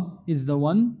 Ar-Rabb is the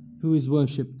one who is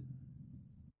worshipped.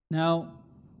 Now,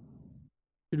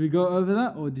 did we go over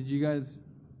that, or did you guys,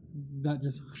 that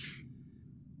just...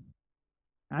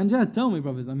 Anjad, tell me,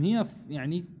 brothers, I'm here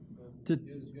to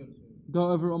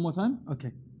go over it one more time?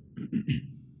 Okay.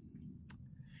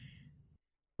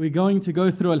 We're going to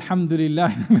go through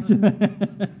Alhamdulillah.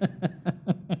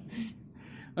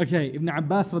 Okay, Ibn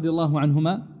Abbas radiallahu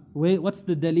anhuma, what's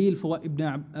the dalil for what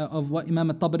what Imam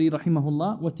al-Tabari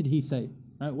rahimahullah, what did he say?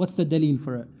 Right? What's the dalil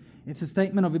for it? It's a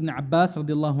statement of Ibn Abbas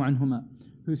radiallahu anhuma,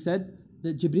 who said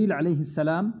that Jibreel alayhi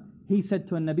salam, he said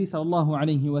to Nabi sallallahu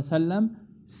alayhi wa sallam,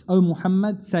 O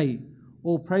Muhammad, say,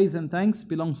 all praise and thanks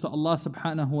belongs to Allah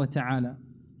subhanahu wa ta'ala,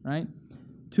 right?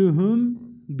 To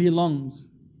whom belongs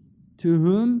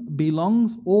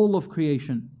all of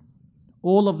creation,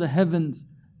 all of the heavens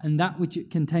and that which it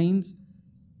contains.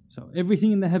 So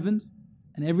everything in the heavens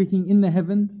and everything in the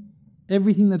heavens,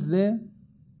 everything that's there,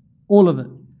 all of it.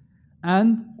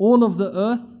 And all of the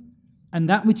earth and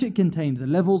that which it contains, the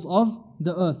levels of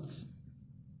the earths.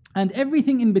 And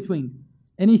everything in between.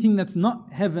 Anything that's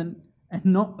not heaven and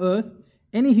not earth,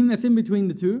 anything that's in between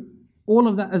the two, all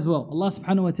of that as well. Allah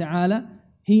subhanahu wa ta'ala,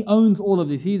 He owns all of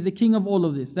this. He is the king of all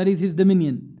of this. That is His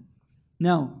dominion.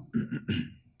 Now,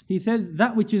 He says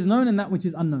that which is known and that which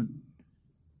is unknown.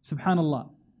 Subhanallah.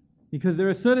 Because there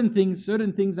are certain things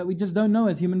that we just don't know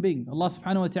as human beings. Allah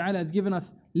subhanahu wa ta'ala has given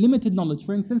us limited knowledge.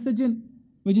 For instance, the jinn.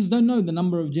 We just don't know the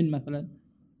number of jinn, مثلا.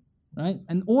 Right?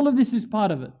 And all of this is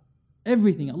part of it.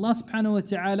 Everything. Allah subhanahu wa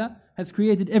ta'ala has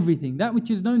created everything. That which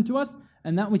is known to us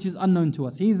and that which is unknown to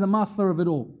us. He is the master of it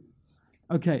all.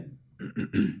 Okay.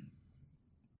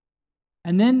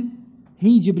 And then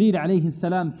Jibreel alayhi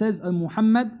salam says, O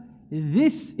Muhammad,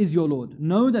 this is your Lord.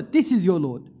 Know that this is your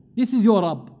Lord. This is your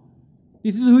Rabb.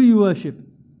 This is who you worship.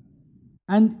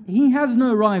 And He has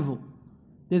no rival.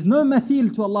 There's no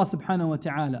mathil to Allah subhanahu wa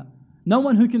ta'ala. No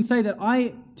one who can say that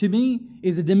to me,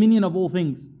 is the dominion of all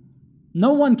things.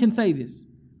 No one can say this.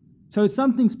 So it's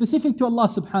something specific to Allah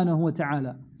subhanahu wa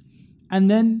ta'ala. And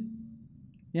then,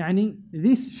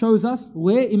 this shows us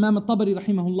where Imam al-Tabari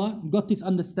rahimahullah got this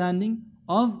understanding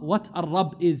of what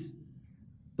Ar-Rabb is.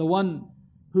 The one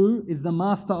who is the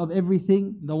master of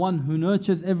everything, the one who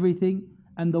nurtures everything,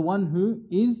 and the one who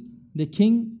is the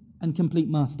king and complete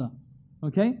master.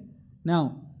 Okay?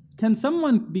 Now, can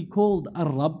someone be called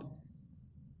Ar-Rabb?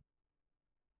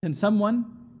 Can someone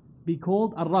be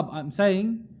called Ar-Rabb? I'm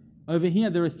saying over here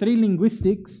there are three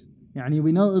linguistics.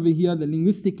 We know over here that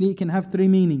linguistically it can have three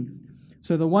meanings.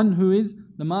 So the one who is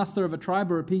the master of a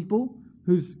tribe or a people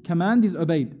whose command is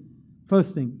obeyed.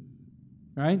 First thing.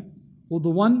 Right? Or the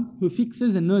one who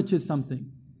fixes and nurtures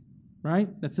something. Right?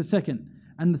 That's the second.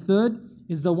 And the third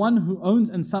is the one who owns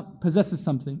and possesses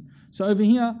something. So over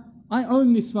here, I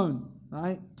own this phone.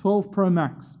 Right? 12 Pro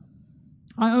Max.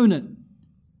 I own it.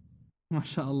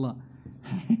 MashaAllah.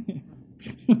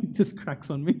 It just cracks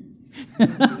on me.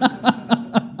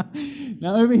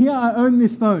 Now over here I own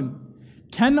this phone.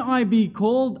 Can I be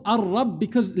called Ar-Rabb?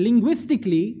 Because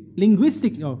linguistically,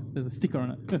 oh, there's a sticker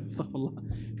on it. Astaghfirullah.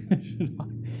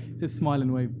 It says smile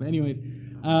and wave. But anyways,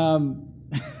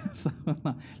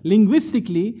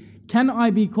 linguistically, can I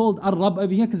be called Ar-Rabb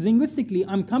over here? Because linguistically,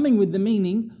 I'm coming with the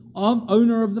meaning of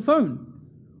owner of the phone.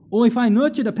 Or if I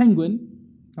nurtured a penguin,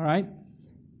 all right,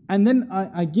 and then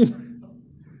I give,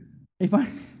 if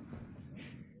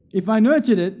I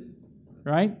nurtured it,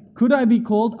 right, could I be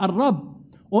called Ar-Rabb?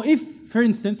 Or if, for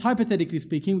instance, hypothetically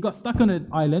speaking, we got stuck on an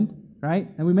island, right,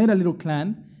 and we made a little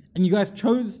clan, and you guys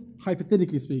chose,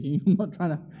 hypothetically speaking, I'm not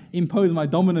trying to impose my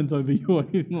dominance over you or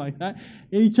anything like that,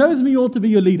 and He chose me all to be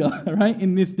your leader, right,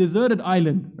 in this deserted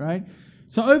island, right?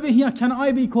 So over here, can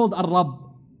I be called Ar-Rabb?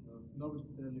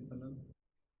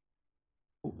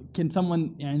 Can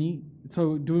someone,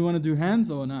 so do we want to do hands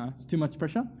or no? It's too much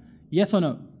pressure? Yes or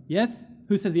no? Yes?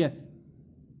 Who says yes?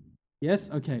 Yes?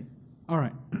 Okay. All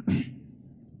right.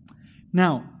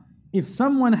 Now, if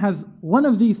someone has one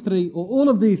of these three or all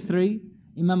of these three,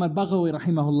 Imam al-Baghawi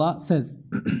rahimahullah says,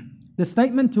 the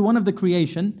statement to one of the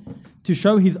creation to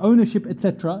show his ownership,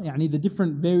 etc., the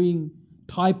different varying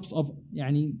types of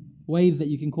ways that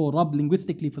you can call Rabb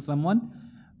linguistically for someone,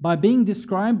 by being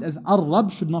described as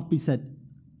Ar-Rabb should not be said.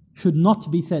 Should not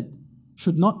be said.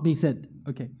 Should not be said.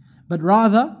 Okay. But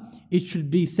rather, it should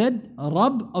be said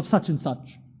Rabb of such and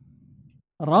such.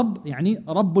 Rabb,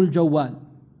 Rabbul Jawwal,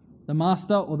 the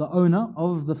master or the owner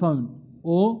of the phone.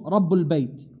 Or Rabbul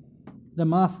Bayt, the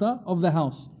master of the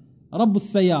house. Rabbul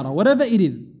Sayyara, whatever it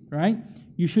is, right?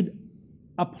 You should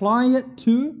apply it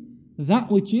to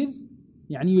that which is,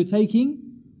 you're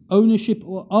taking ownership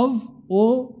of,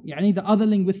 or the other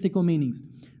linguistic meanings.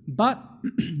 But,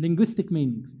 linguistic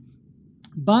meanings.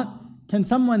 But, can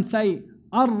someone say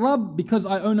Ar-Rabb because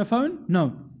I own a phone?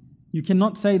 No. You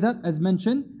cannot say that as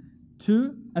mentioned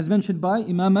by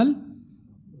Imam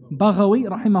al-Baghawi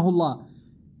rahimahullah.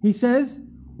 He says,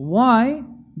 why?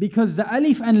 Because the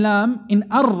alif and lam in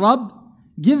Ar-Rabb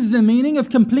gives the meaning of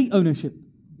complete ownership.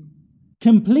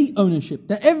 Complete ownership.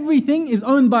 That everything is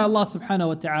owned by Allah subhanahu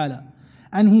wa ta'ala.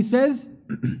 And he says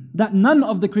that none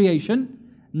of the creation,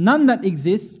 none that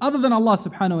exists other than Allah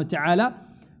subhanahu wa ta'ala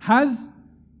has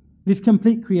this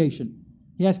complete creation.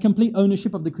 He has complete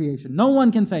ownership of the creation. No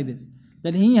one can say this,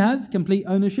 that He has complete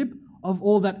ownership of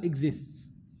all that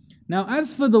exists. Now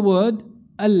as for the word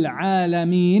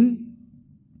Al-Alameen,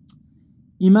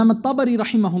 Imam al-Tabari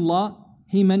rahimahullah,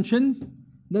 he mentions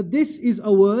that this is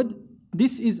a word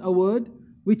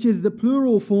which is the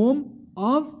plural form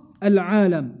of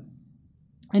Al-Alam.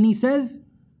 And he says,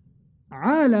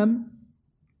 Alam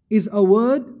is a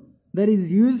word that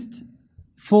is used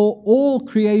for all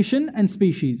creation and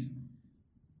species.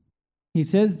 He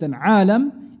says that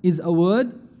Alam is a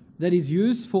word that is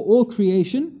used for all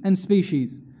creation and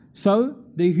species. So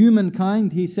the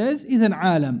humankind, he says, is an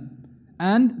Alam,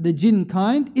 and the jinn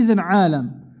kind is an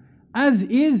Alam, as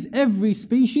is every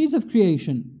species of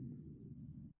creation.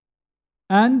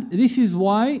 And this is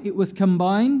why it was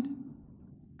combined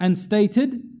and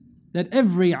stated that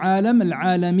every Alam,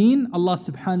 Al-Alameen, Allah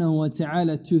subhanahu wa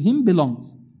ta'ala, to Him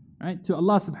belongs. Right? To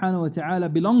Allah subhanahu wa ta'ala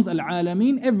belongs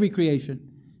al-alameen, every creation,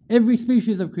 every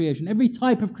species of creation, every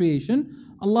type of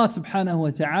creation. Allah subhanahu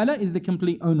wa ta'ala is the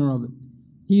complete owner of it.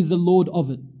 He is the Lord of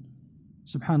it.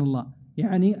 Subhanallah.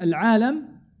 Yani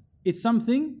al-alam is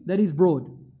something that is broad.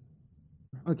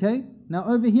 Okay? Now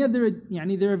over here there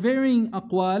are varying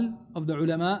aqwal of the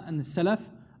ulama and the salaf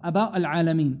about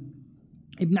al-alameen.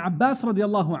 Ibn Abbas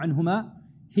radiallahu anhuma,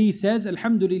 he says,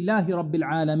 Alhamdulillahi Rabbil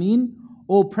Alameen,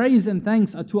 all praise and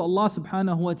thanks are to Allah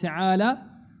subhanahu wa ta'ala,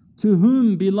 to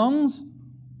whom belongs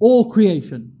all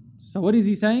creation. So what is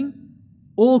he saying?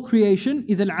 All creation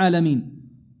is al-alameen.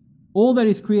 All that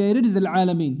is created is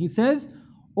al-alameen. He says,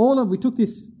 we took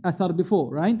this athar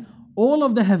before, right? All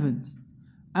of the heavens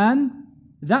and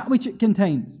that which it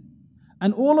contains,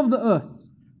 and all of the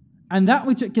earth and that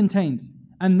which it contains,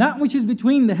 and that which is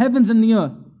between the heavens and the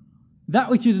earth, that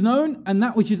which is known and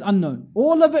that which is unknown.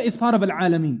 All of it is part of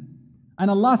al-alameen. And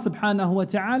Allah subhanahu wa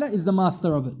ta'ala is the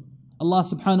master of it. Allah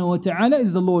subhanahu wa ta'ala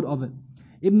is the Lord of it.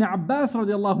 Ibn Abbas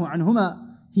radiallahu anhuma,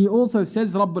 he also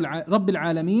says, Rabbil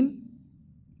Alameen,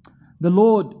 the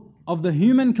Lord of the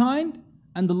humankind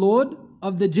and the Lord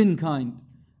of the jinn kind.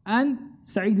 And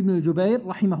Sa'id ibn al-Jubayr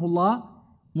rahimahullah,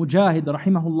 Mujahid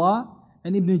rahimahullah,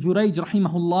 and Ibn Jurayj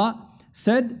rahimahullah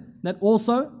said that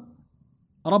also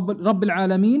Rabbil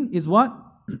Alameen is what?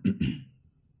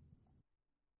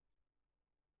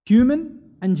 Human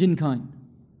and jinn kind.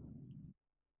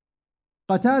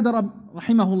 Qatada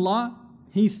rahimahullah,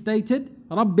 he stated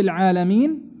Rabbil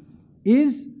Alameen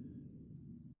is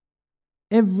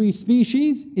every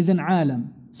species is an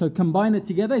alam. So combine it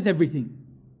together is everything.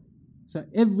 So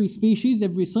every species,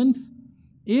 every sinf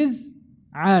is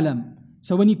alam.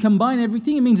 So when you combine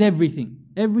everything, it means everything.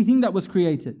 Everything that was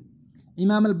created.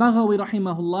 Imam al-Baghawi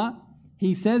rahimahullah,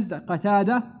 he says that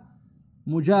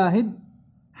Mujahid,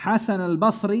 Hasan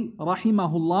al-Basri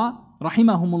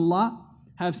rahimahumullah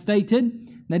have stated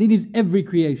that it is every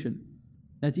creation.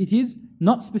 That it is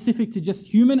not specific to just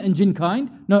human and jinn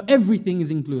kind. No, everything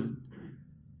is included.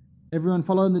 Everyone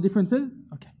following the differences?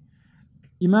 Okay.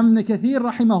 Imam Ibn Kathir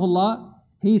rahimahullah,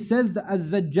 he says that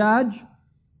Az-Zajjaj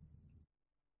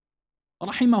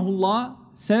rahimahullah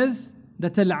says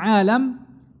that al-alam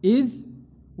is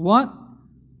what?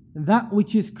 That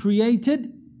which is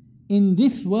created in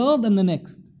this world and the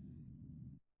next.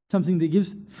 Something that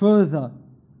gives further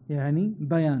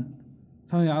bayan.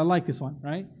 Something I like this one,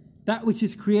 right? That which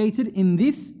is created in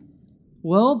this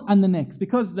world and the next.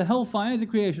 Because the hellfire is a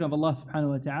creation of Allah subhanahu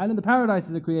wa ta'ala, the paradise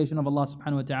is a creation of Allah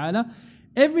subhanahu wa ta'ala.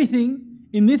 Everything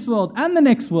in this world and the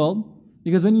next world,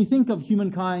 because when you think of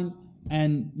humankind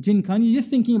and jinn kind, you're just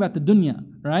thinking about the dunya,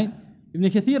 right? Ibn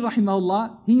Kathir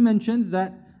rahimahullah, he mentions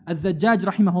that Az-Zajjaj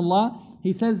rahimahullah,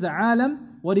 he says the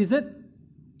alam, what is it?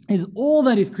 Is all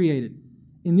that is created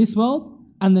in this world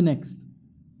and the next.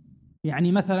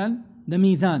 مثلا the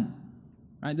mizan,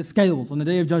 right? The scales on the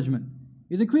Day of Judgment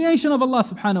is a creation of Allah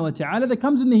subhanahu wa ta'ala that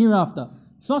comes in the hereafter.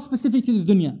 It's not specific to this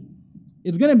dunya.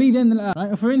 It's going to be there in the akhirah.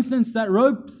 Right? For instance, that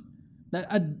ropes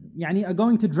that are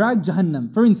going to drag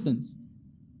Jahannam, for instance.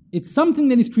 It's something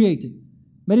that is created.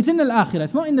 But it's in the akhirah,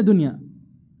 it's not in the dunya.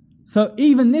 So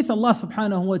even this, Allah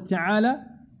subhanahu wa ta'ala,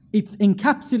 it's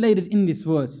encapsulated in this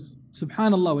verse.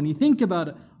 Subhanallah, when you think about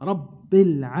it,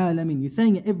 Rabbil Alameen, you're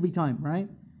saying it every time, right?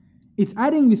 It's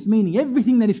adding this meaning.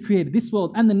 Everything that is created, this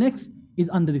world and the next, is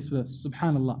under this verse.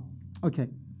 Subhanallah. Okay.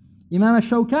 Imam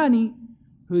al-Shawkani,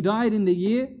 who died in the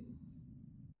year...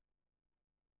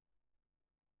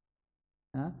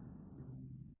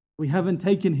 We haven't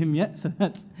taken him yet, so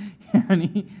that's...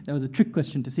 that was a trick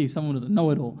question to see if someone doesn't know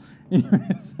it all.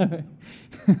 So,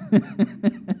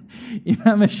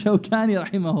 Imam al-Shawkani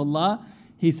rahimahullah,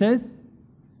 he says...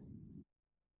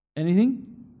 Anything?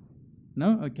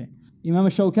 No? Okay. Imam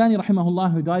al-Shawkani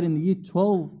rahimahullah, who died in the year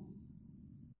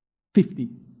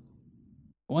 1250.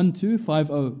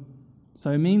 1250. So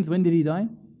it means, when did he die?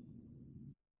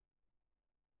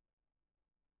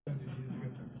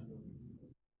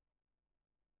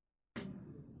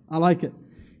 I like it.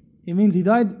 It means he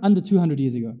died under 200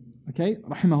 years ago. Okay?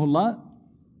 Rahimahullah.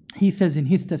 He says in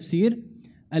his tafsir,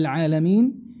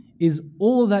 Al-Alameen is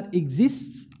all that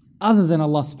exists other than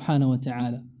Allah subhanahu wa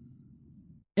ta'ala.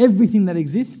 Everything that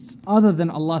exists other than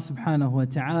Allah subhanahu wa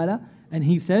ta'ala. And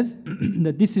he says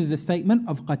that this is the statement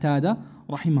of Qatada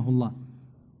rahimahullah.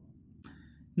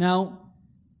 Now,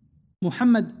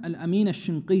 Muhammad al-Amin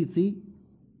al-Shinqiti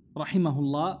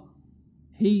rahimahullah,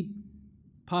 he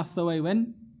passed away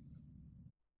when?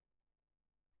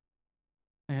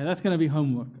 Okay, that's going to be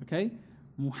homework, okay?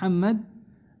 Muhammad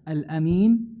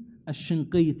al-Amin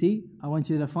al-Shinqiti, I want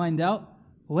you to find out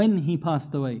when he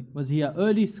passed away. Was he an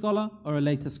early scholar or a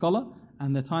later scholar?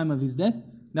 And the time of his death.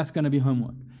 That's going to be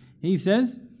homework. He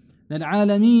says that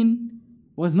Alameen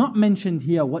was not mentioned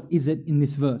here. What is it in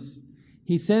this verse?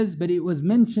 He says, but it was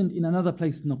mentioned in another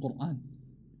place in the Quran.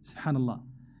 Subhanallah.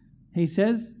 He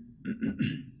says,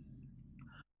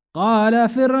 قال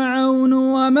فرعون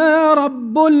وما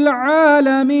رب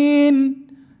العالمين.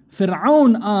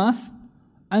 Fir'aun asked,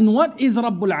 and what is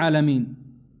Rabbul Alameen?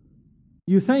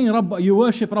 You saying you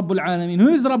worship Rabbul Alameen. Who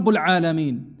is Rabbul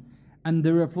Alameen? And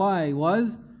the reply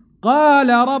was, قال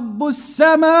رب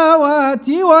السماوات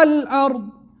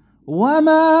والأرض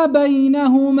وما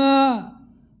بينهما.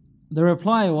 The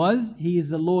reply was, He is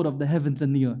the Lord of the heavens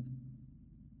and the earth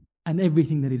and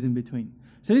everything that is in between.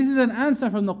 So this is an answer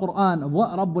from the Quran of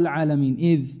what Rabbul Alameen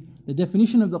is. The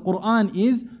definition of the Quran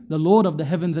is the Lord of the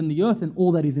heavens and the earth and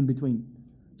all that is in between.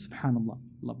 Subhanallah.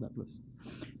 Love that verse.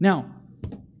 Now,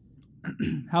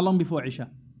 how long before Isha?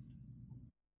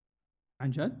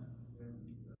 Anjad?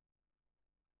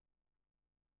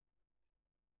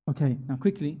 Okay, now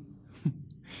quickly.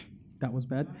 That was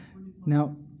bad.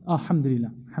 Now,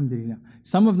 alhamdulillah, alhamdulillah.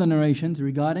 Some of the narrations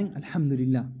regarding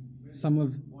alhamdulillah. Some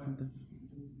of the,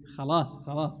 khalas.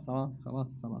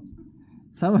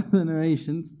 Some of the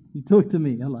narrations, you talk to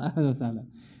me. Allah, ahlan wa sahlan.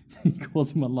 He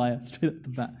calls him a liar straight at the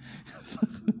bat.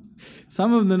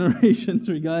 Some of the narrations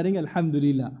regarding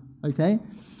alhamdulillah. Okay?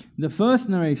 The first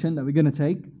narration that we're going to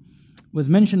take was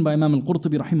mentioned by Imam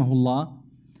al-Qurtubi rahimahullah,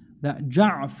 that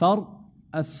Ja'far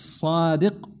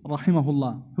as-Sadiq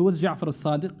rahimahullah. Who was Ja'far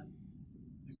as-Sadiq?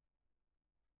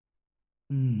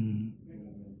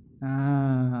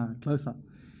 Closer.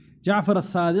 Ja'far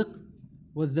as-Sadiq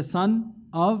was the son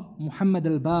of Muhammad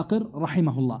al-Baqir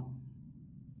rahimahullah,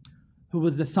 who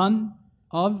was the son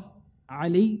of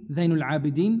Ali Zainul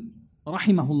Abidin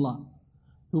rahimahullah,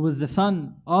 who was the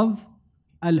son of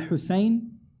Al-Husayn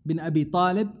bin Abi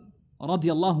Talib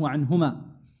radiyallahu anhuma.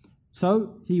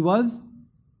 So he was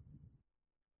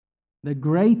the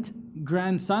great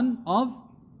grandson of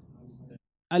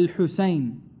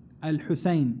Al-Husayn,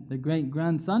 the great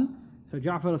grandson. So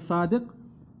Ja'far as-Sadiq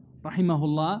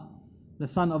rahimahullah, the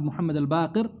son of Muhammad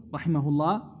al-Baqir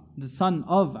rahimahullah, the son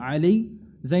of Ali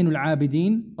Zainul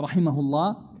Abidin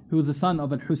rahimahullah, who was the son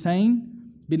of Al-Husayn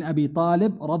bin Abi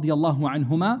Talib radiyallahu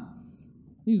anhuma.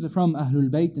 These are from Ahlul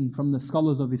Bayt and from the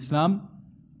scholars of Islam.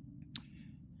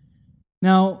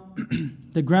 Now,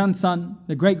 the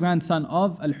great grandson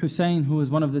of Al-Husayn, who was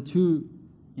one of the two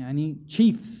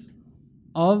chiefs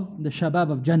of the Shabab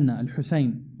of Jannah,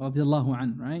 Al-Husayn radiyallahu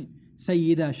anhu, right?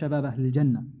 Sayyida Shabab Ahl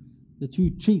Jannah. The two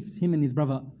chiefs, him and his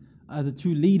brother, are the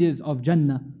two leaders of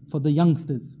Jannah for the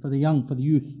youngsters, for the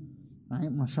youth. Right?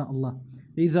 MashaAllah.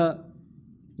 These are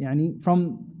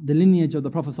from the lineage of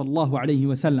the Prophet sallallahu alaihi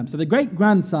wasallam. So the great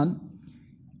grandson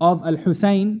of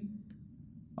Al-Husayn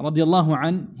radiyallahu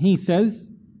an, he says,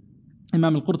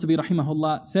 Imam al-Qurtubi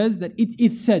rahimahullah says that it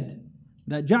is said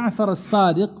that Ja'far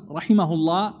as-Sadiq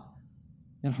rahimahullah,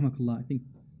 yarhamakullah, I think,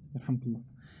 yarhamakullah.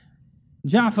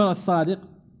 Ja'far as-Sadiq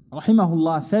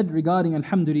rahimahullah said regarding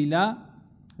alhamdulillah,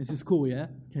 this is cool, yeah?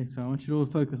 Okay, so I want you to all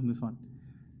focus on this one.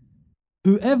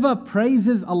 Whoever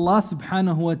praises Allah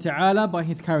subhanahu wa ta'ala by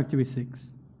His characteristics.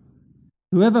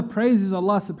 Whoever praises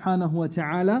Allah subhanahu wa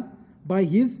ta'ala by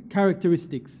His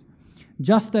characteristics.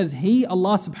 Just as He,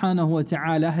 Allah subhanahu wa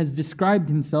ta'ala, has described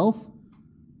Himself,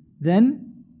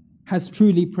 then has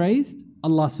truly praised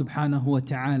Allah subhanahu wa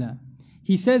ta'ala.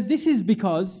 He says this is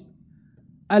because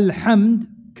Alhamd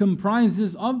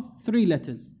comprises of 3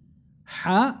 letters.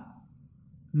 Ha,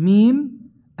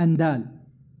 Mim, and Dal.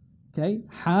 Okay,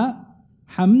 Ha,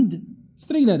 Hamd, it's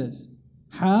 3 letters.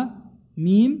 Ha,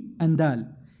 Mim, and Dal.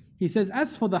 He says,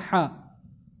 as for the Ha,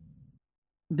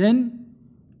 then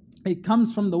it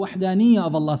comes from the wahdaniyya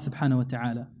of Allah subhanahu wa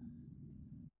ta'ala.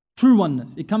 True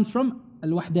oneness. It comes from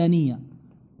al-wahdaniyya.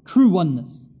 True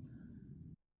oneness.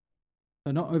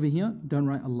 So not over here, don't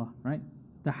write Allah, right?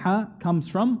 The Ha comes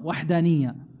from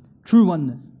wahdaniyya, true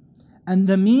oneness. And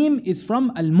the Mim is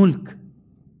from al-mulk,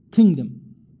 kingdom,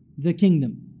 the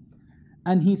kingdom.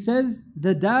 And he says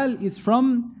the Dal is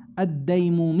from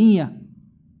ad-daymumiyya,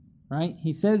 right?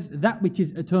 He says that which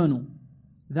is eternal.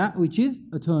 That which is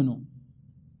eternal.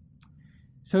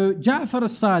 So Ja'far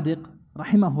as-Sadiq,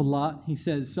 rahimahullah, he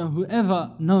says, so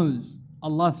whoever knows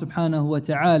Allah subhanahu wa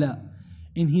ta'ala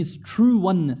in His true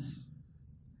oneness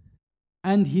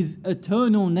and His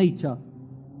eternal nature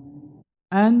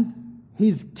and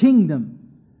His kingdom,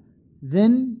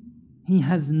 then he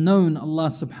has known Allah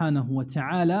subhanahu wa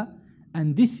ta'ala,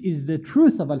 and this is the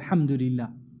truth of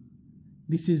alhamdulillah.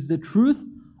 This is the truth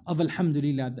of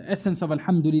alhamdulillah. The essence of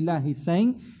alhamdulillah, he's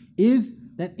saying, is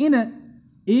that in it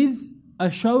is a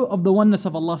show of the oneness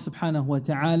of Allah subhanahu wa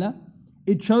ta'ala.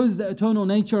 it shows the eternal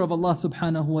nature of Allah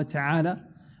subhanahu wa ta'ala,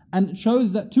 and it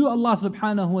shows that to Allah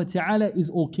subhanahu wa ta'ala is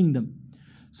all kingdom.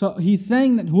 So he's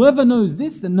saying that whoever knows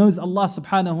this, then knows Allah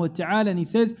subhanahu wa ta'ala, and he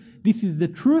says, this is the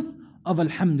truth of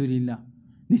Alhamdulillah.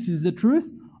 This is the truth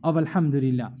of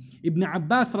Alhamdulillah. Ibn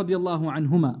Abbas radiallahu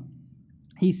anhuma,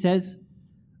 he says,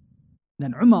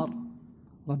 that Umar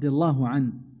radiallahu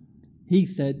an, he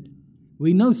said,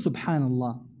 we know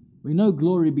subhanallah, we know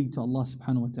glory be to Allah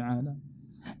subhanahu wa ta'ala,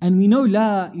 and we know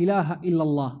la ilaha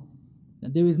illallah,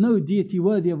 that there is no deity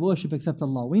worthy of worship except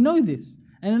Allah. We know this.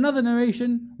 And another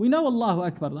narration, we know Allahu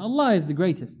Akbar, Allah is the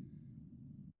greatest.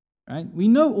 Right? We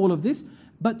know all of this,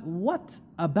 but what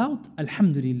about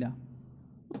Alhamdulillah?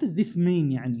 What does this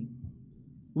mean, yani?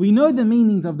 We know the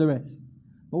meanings of the rest,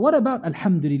 but what about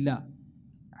Alhamdulillah?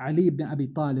 Ali ibn Abi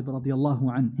Talib radiallahu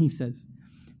anhu, he says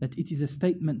that it is a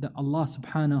statement that Allah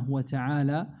subhanahu wa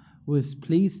ta'ala was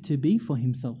pleased to be for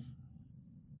himself.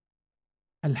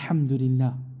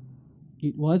 Alhamdulillah.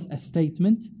 It was a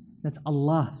statement that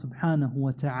Allah subhanahu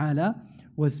wa ta'ala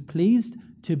was pleased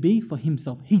to be for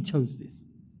himself. He chose this.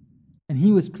 And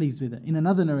he was pleased with it. In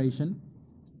another narration,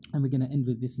 and we're going to end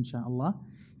with this inshaAllah,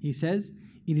 he says,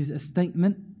 it is a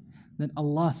statement that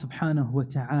Allah subhanahu wa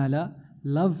ta'ala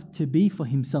loved to be for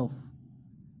himself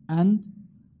and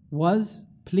was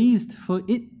pleased for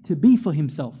it to be for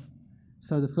himself.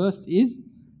 So the first is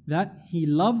that he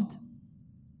loved,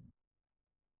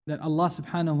 that Allah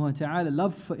subhanahu wa ta'ala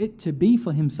loved for it to be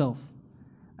for himself.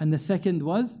 And the second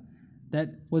was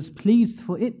that was pleased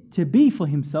for it to be for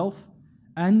himself,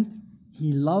 and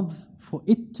he loves for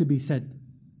it to be said.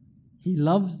 He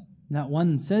loves that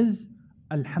one says,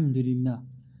 Alhamdulillah.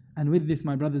 And with this,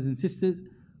 my brothers and sisters,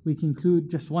 we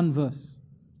conclude just one verse.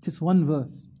 Just one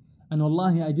verse. And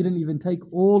wallahi, I didn't even take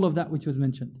all of that which was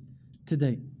mentioned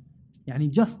today. Yani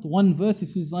just one verse,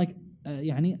 this is like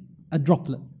a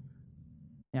droplet.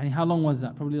 Yani how long was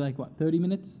that? Probably like 30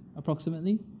 minutes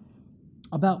approximately?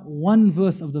 About one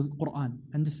verse of the Quran.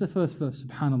 And this is the first verse,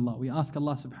 subhanallah. We ask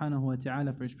Allah subhanahu wa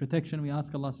ta'ala for His protection. We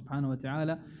ask Allah subhanahu wa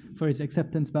ta'ala for His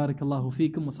acceptance. Barakallahu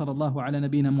feekum. Wa sallallahu ala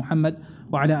nabiyyina Muhammad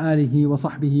wa ala alihi wa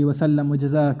sahbihi wa sallam. Wa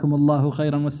jazakum Allahu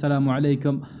khairan. Wassalamu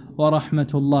alaykum wa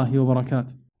rahmatullahi wa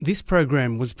barakatuh. This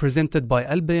program was presented by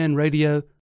Al Bayan Radio